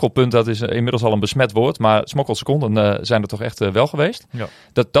 het smokkelpunt, dat is inmiddels al een besmet woord. Maar smokkelseconden zijn er toch echt wel geweest. Ja.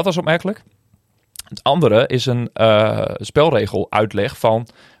 Dat was opmerkelijk. Het andere is een spelregel-uitleg van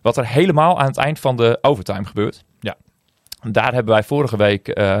wat er helemaal aan het eind van de overtime gebeurt. Ja. Daar hebben wij vorige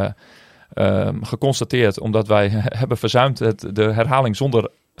week geconstateerd, omdat wij hebben verzuimd de herhaling zonder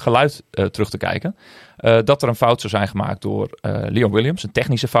geluid terug te kijken, dat er een fout zou zijn gemaakt door Leon Williams. Een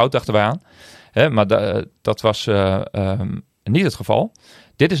technische fout, dachten wij aan. Maar dat was niet het geval.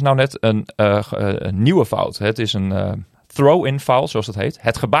 Dit is nou net een nieuwe fout. Het is een throw-in foul, zoals dat heet.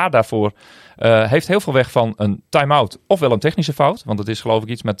 Het gebaar daarvoor heeft heel veel weg van een time-out ofwel een technische fout. Want het is geloof ik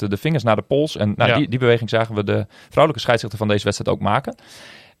iets met de vingers naar de pols. En die beweging zagen we de vrouwelijke scheidsrechter van deze wedstrijd ook maken.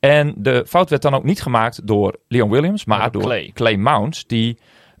 En de fout werd dan ook niet gemaakt door Leon Williams, maar door Clay Mounts. Die,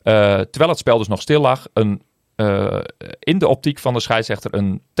 terwijl het spel dus nog stil lag, in de optiek van de scheidsrechter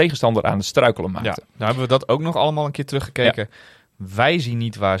een tegenstander aan het struikelen maakte. Ja, nou hebben we dat ook nog allemaal een keer teruggekeken. Ja. wij zien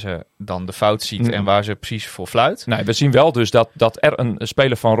niet waar ze dan de fout ziet en waar ze precies voor fluit. Nee, we zien wel dus dat er een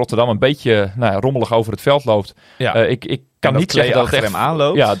speler van Rotterdam een beetje rommelig over het veld loopt. Ja. Ik kan niet zeggen dat achter hem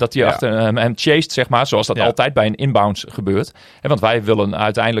aanloopt. Ja, dat hij achter hem chased, zeg maar, zoals dat altijd bij een inbounds gebeurt. Want wij willen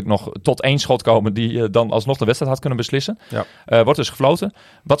uiteindelijk nog tot 1 schot komen die dan alsnog de wedstrijd had kunnen beslissen. Ja. Wordt dus gefloten.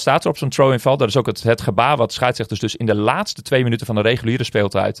 Wat staat er op zo'n throw-in-val? Dat is ook het gebaar wat scheidsrechters dus in de laatste 2 minuten van de reguliere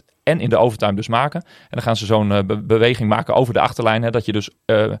speeltijd en in de overtime dus maken. En dan gaan ze zo'n beweging maken over de achterlijn. Hè, dat je dus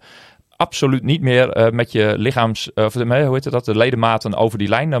absoluut niet meer met je lichaams, de ledematen over die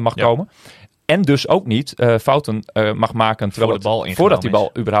lijn mag komen. En dus ook niet fouten mag maken terwijl voordat die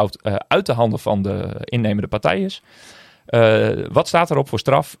bal überhaupt uit de handen van de innemende partij is. Wat staat erop voor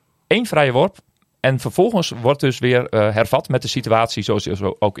straf? 1 vrije worp. En vervolgens wordt dus weer hervat met de situatie zoals die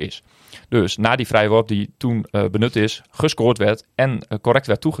zo ook is. Dus na die vrije worp die toen benut is, gescoord werd en correct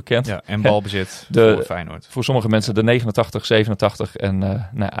werd toegekend. Ja, en balbezit voor Feyenoord. Voor sommige mensen de 89, 87 en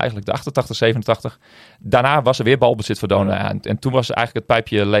eigenlijk de 88, 87. Daarna was er weer balbezit voor Donar. Ja. En toen was eigenlijk het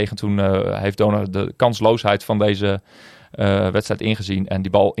pijpje leeg. En toen heeft Donar de kansloosheid van deze wedstrijd ingezien. En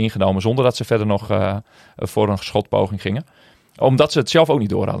die bal ingenomen zonder dat ze verder nog voor een schotpoging gingen. Omdat ze het zelf ook niet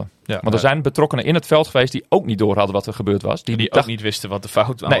door hadden. Ja, want er zijn betrokkenen in het veld geweest die ook niet door hadden wat er gebeurd was. Die ook niet wisten wat de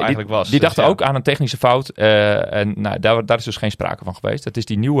fout eigenlijk was. Die dachten ook aan een technische fout. En daar is dus geen sprake van geweest. Het is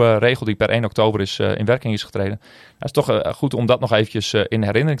die nieuwe regel die per 1 oktober in werking is getreden. Het is toch goed om dat nog eventjes in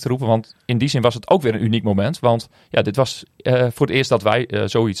herinnering te roepen. Want in die zin was het ook weer een uniek moment. Want dit was voor het eerst dat wij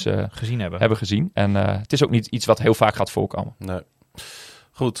zoiets hebben gezien. En het is ook niet iets wat heel vaak gaat voorkomen. Nee.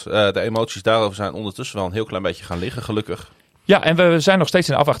 Goed, de emoties daarover zijn ondertussen wel een heel klein beetje gaan liggen, gelukkig. Ja, en we zijn nog steeds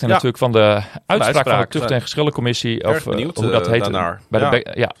in afwachting natuurlijk van de uitspraak van de Tucht- en Geschillencommissie. Of benieuwd, hoe dat heet. Daarnaar.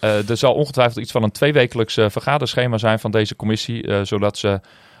 Er zal ongetwijfeld iets van een 2-wekelijks vergaderschema zijn van deze commissie. Zodat ze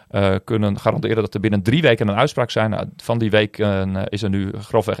kunnen garanderen dat er binnen 3 weken een uitspraak zijn. Nou, van die week is er nu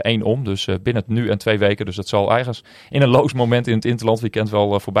grofweg 1 om. Dus binnen nu en 2 weken. Dus dat zal ergens in een loos moment in het interlandweekend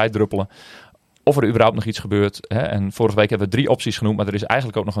wel voorbij druppelen. Of er überhaupt nog iets gebeurt. Hè? En vorige week hebben we 3 opties genoemd. Maar er is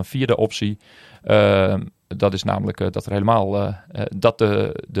eigenlijk ook nog een 4e optie. Dat is namelijk dat er helemaal dat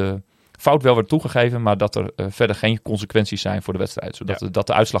de fout wel wordt toegegeven, maar dat er verder geen consequenties zijn voor de wedstrijd. Zodat dat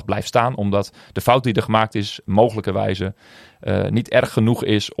de uitslag blijft staan, omdat de fout die er gemaakt is, mogelijkerwijze niet erg genoeg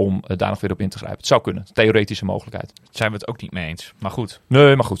is om daar nog weer op in te grijpen. Het zou kunnen, theoretische mogelijkheid. Zijn we het ook niet mee eens, maar goed.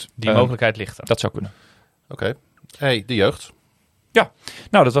 Nee, maar goed. Die mogelijkheid ligt er. Dat zou kunnen. Oké. Hey, de jeugd. Ja,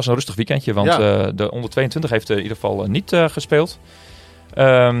 nou dat was een rustig weekendje, want de onder 22 heeft in ieder geval niet gespeeld.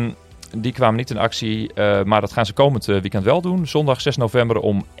 Die kwamen niet in actie, maar dat gaan ze komend weekend wel doen. Zondag 6 november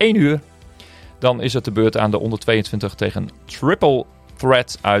om 1 uur. Dan is het de beurt aan de onder 22 tegen Triple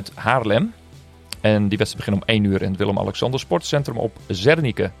Threat uit Haarlem. En die wedstrijd begint om 1 uur in het Willem-Alexander Sportcentrum op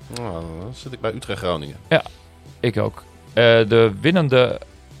Zernike. Nou, dan zit ik bij Utrecht-Groningen. Ja, ik ook. De winnende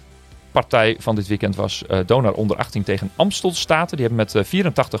partij van dit weekend was Donar onder 18 tegen Amstelstaten. Die hebben met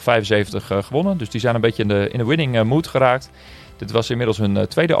 84-75 gewonnen. Dus die zijn een beetje in de winning mood geraakt. Dit was inmiddels hun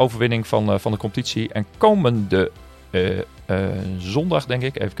tweede overwinning van de competitie. En komende zondag, denk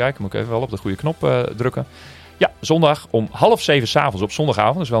ik. Even kijken, moet ik even wel op de goede knop drukken. Ja, zondag om 6:30 s'avonds op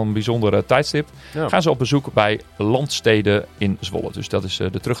zondagavond. Dat is wel een bijzonder tijdstip. Ja. Gaan ze op bezoek bij Landstede in Zwolle. Dus dat is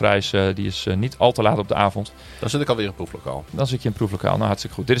de terugreis. Die is niet al te laat op de avond. Dan zit ik alweer in een proeflokaal. Dan zit je in een proeflokaal. Nou,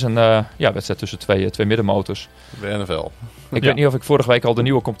 hartstikke goed. Dit is een wedstrijd tussen twee middenmotors. De NFL. Ik weet niet of ik vorige week al de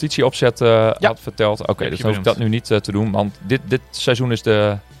nieuwe competitieopzet had verteld. Oké, dus dan hoef ik dat nu niet te doen. Want dit seizoen is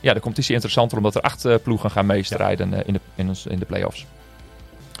de competitie interessanter. Omdat er 8 ploegen gaan meestrijden in de play-offs.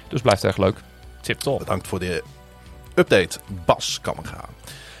 Dus blijft erg leuk. Tip-top. Bedankt voor de update, Bas Kammerga.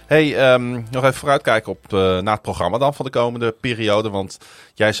 Hey, nog even vooruitkijken op naar het programma dan van de komende periode. Want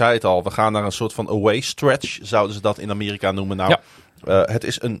jij zei het al, we gaan naar een soort van away stretch, zouden ze dat in Amerika noemen. Nou, het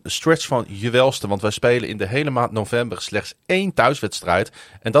is een stretch van je welste, want wij spelen in de hele maand november slechts 1 thuiswedstrijd.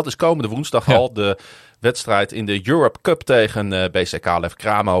 En dat is komende woensdag al de wedstrijd in de Europe Cup tegen BC Kalev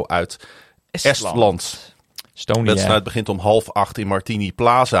Kramo uit Estland. De wedstrijd begint om 7:30 in Martini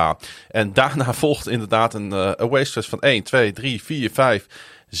Plaza. En daarna volgt inderdaad een away stretch van 1, 2, 3, 4, 5,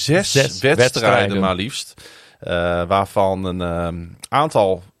 6 wedstrijden maar liefst. Waarvan een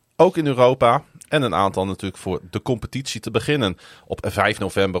aantal ook in Europa. En een aantal natuurlijk voor de competitie te beginnen. Op 5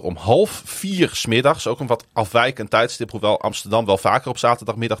 november om 3:30 'smiddags. Ook een wat afwijkend tijdstip. Hoewel Amsterdam wel vaker op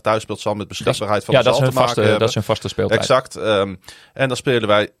zaterdagmiddag thuis speelt. Zal met beschikbaarheid van de zaal te maken hebben. Dat is een vaste speeltijd. Exact. En dan spelen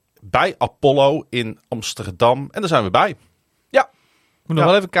wij bij Apollo in Amsterdam. En daar zijn we bij. Ja. Moet nog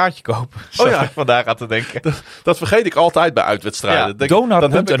wel even een kaartje kopen. Ik vandaag aan te denken. Dat vergeet ik altijd bij uitwedstrijden. Ja,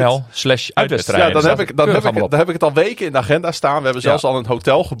 Donar.nl/uitwedstrijden. Dan heb ik het al weken in de agenda staan. We hebben zelfs al een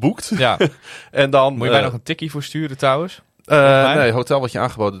hotel geboekt. Ja. En dan, moet je mij nog een tikkie voor sturen trouwens? Nee, hotel wordt je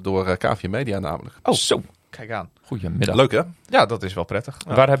aangeboden door KVM Media namelijk. Oh, zo. Kijk aan. Goedemiddag. Leuk hè? Ja, dat is wel prettig.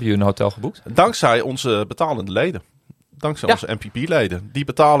 Waar hebben jullie een hotel geboekt? Dankzij onze betalende leden. Dankzij onze MPP-leden. Die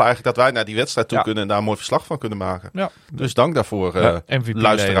betalen eigenlijk dat wij naar die wedstrijd toe kunnen en daar een mooi verslag van kunnen maken. Ja. Dus dank daarvoor, MVP-leden.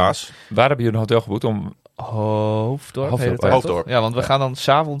 luisteraars. Waar hebben jullie een hotel geboekt? Hoofddorp. Hoofddorp. Ja, want we gaan dan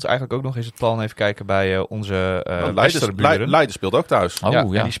s'avonds eigenlijk ook nog eens het plan even kijken bij onze Westerburen. Leiden speelt ook thuis.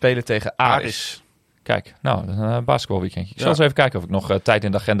 Oh, En die spelen tegen Aris. Kijk, nou, een basketbalweekendje. Ik zal eens even kijken of ik nog tijd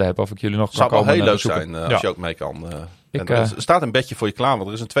in de agenda heb. Of ik jullie nog Het zou kan wel komen heel leuk bezoeken. zijn als je ook mee kan. Ik, er staat een bedje voor je klaar, want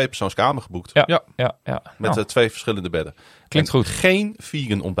er is een 2-persoonskamer geboekt. Ja. Met Nou, 2 verschillende bedden. klinkt En goed. Geen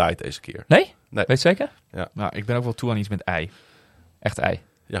vegan ontbijt deze keer. Nee? Nee. Weet je zeker? Nou, ik ben ook wel toe aan iets met ei. Echt ei.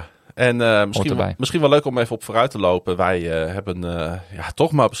 Ja. En misschien wel leuk om even op vooruit te lopen. Wij hebben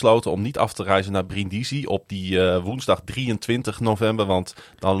toch maar besloten om niet af te reizen naar Brindisi op die woensdag 23 november. Want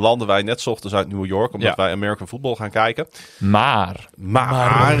dan landen wij net 's ochtends uit New York, omdat wij American football gaan kijken. Maar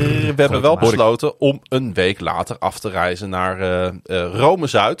We hebben wel besloten om een week later af te reizen naar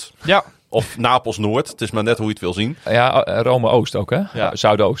Rome-Zuid. Ja. Of Napels-Noord. Het is maar net hoe je het wil zien. ja, Rome-Oost ook, hè? Ja.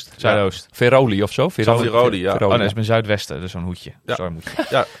 Zuidoost. Zuidoost. Veroli of zo? Veroli, ja. Oh, nee, is mijn Zuidwesten. Dus zo'n hoedje. Ja. Sorry, moedje.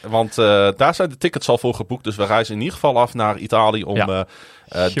 Ja, want daar zijn de tickets al voor geboekt. Dus we reizen in ieder geval af naar Italië om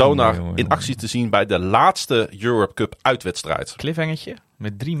Donar Jongen. in actie te zien bij de laatste Europe Cup uitwedstrijd. Cliffhangertje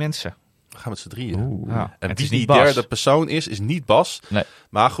met 3 mensen. We gaan met z'n drieën. Oeh. Ja. En het wie is niet die Bas. derde persoon is niet Bas. Nee.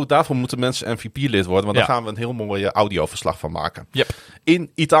 Maar goed, daarvoor moeten mensen MVP-lid worden. Want Ja. daar gaan we een heel mooi audioverslag van maken. Yep.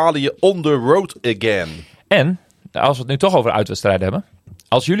 In Italië on the road again. En, als we het nu toch over uitwedstrijden hebben.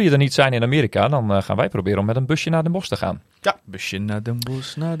 Als jullie er niet zijn in Amerika, dan gaan wij proberen om met een busje naar Den Bosch te gaan. Busje naar Den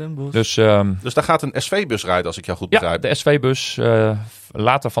Bosch, naar Den Bosch. Dus Dus daar gaat een SV-bus rijden, als ik jou goed ja, begrijp. de SV-bus.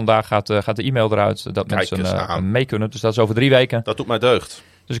 Later vandaag gaat de e-mail eruit dat Kijk eens mensen aan. mee kunnen. Dus dat is over 3 weken. Dat doet mij deugd.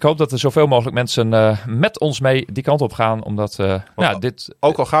 Dus ik hoop dat er zoveel mogelijk mensen met ons mee die kant op gaan. Omdat dit...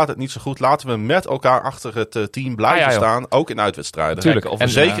 Ook al gaat het niet zo goed, laten we met elkaar achter het team blijven joh. staan. Ook in uitwedstrijden. Tuurlijk. En En,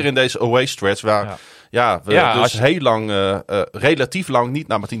 zeker in deze away stretch waar we Ja, dus als je- heel lang, relatief lang niet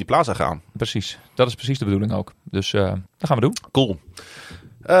naar Martini Plaza gaan. Precies. Dat is precies de bedoeling ook. Dus dat gaan we doen. Cool.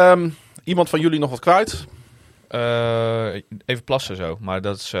 Iemand van jullie nog wat kwijt? Even plassen zo, maar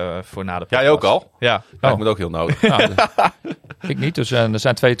dat is voor na de podcast. Jij ook al? Ja. Lijkt me ook heel nodig. Nou, ik niet. Dus er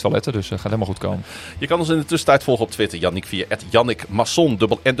zijn 2 toiletten. Dus dat gaat helemaal goed komen. Je kan ons in de tussentijd volgen op Twitter. Yannick via @JannickMasson,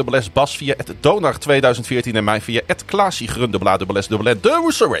 @NSS Bas via @Donar2014 en mij via @KlaasieGrun, @SSN. De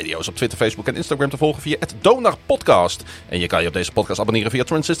Rousseau Radio's op Twitter, Facebook en Instagram te volgen via @DonarPodcast. En je kan je op deze podcast abonneren via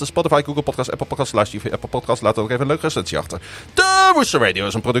Transistor, Spotify, Google Podcast, Apple Podcast. Luister je via Apple Podcast, laat dan ook even een leuke recensie achter. De Rousseau Radio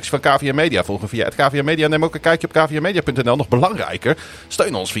is een productie van KVM Media. Volg me via @KVM Media. Neem ook een kijkje op kvmmedia.nl. Nog belangrijker,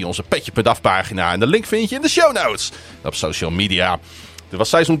 steun ons via onze Petje.af pagina. En de link vind je in de show notes. Op social media. Dit was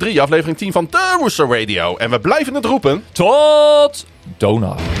seizoen 3, aflevering 10 van The Rousseau Radio. En we blijven het roepen. Tot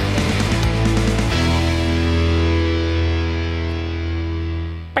Donar.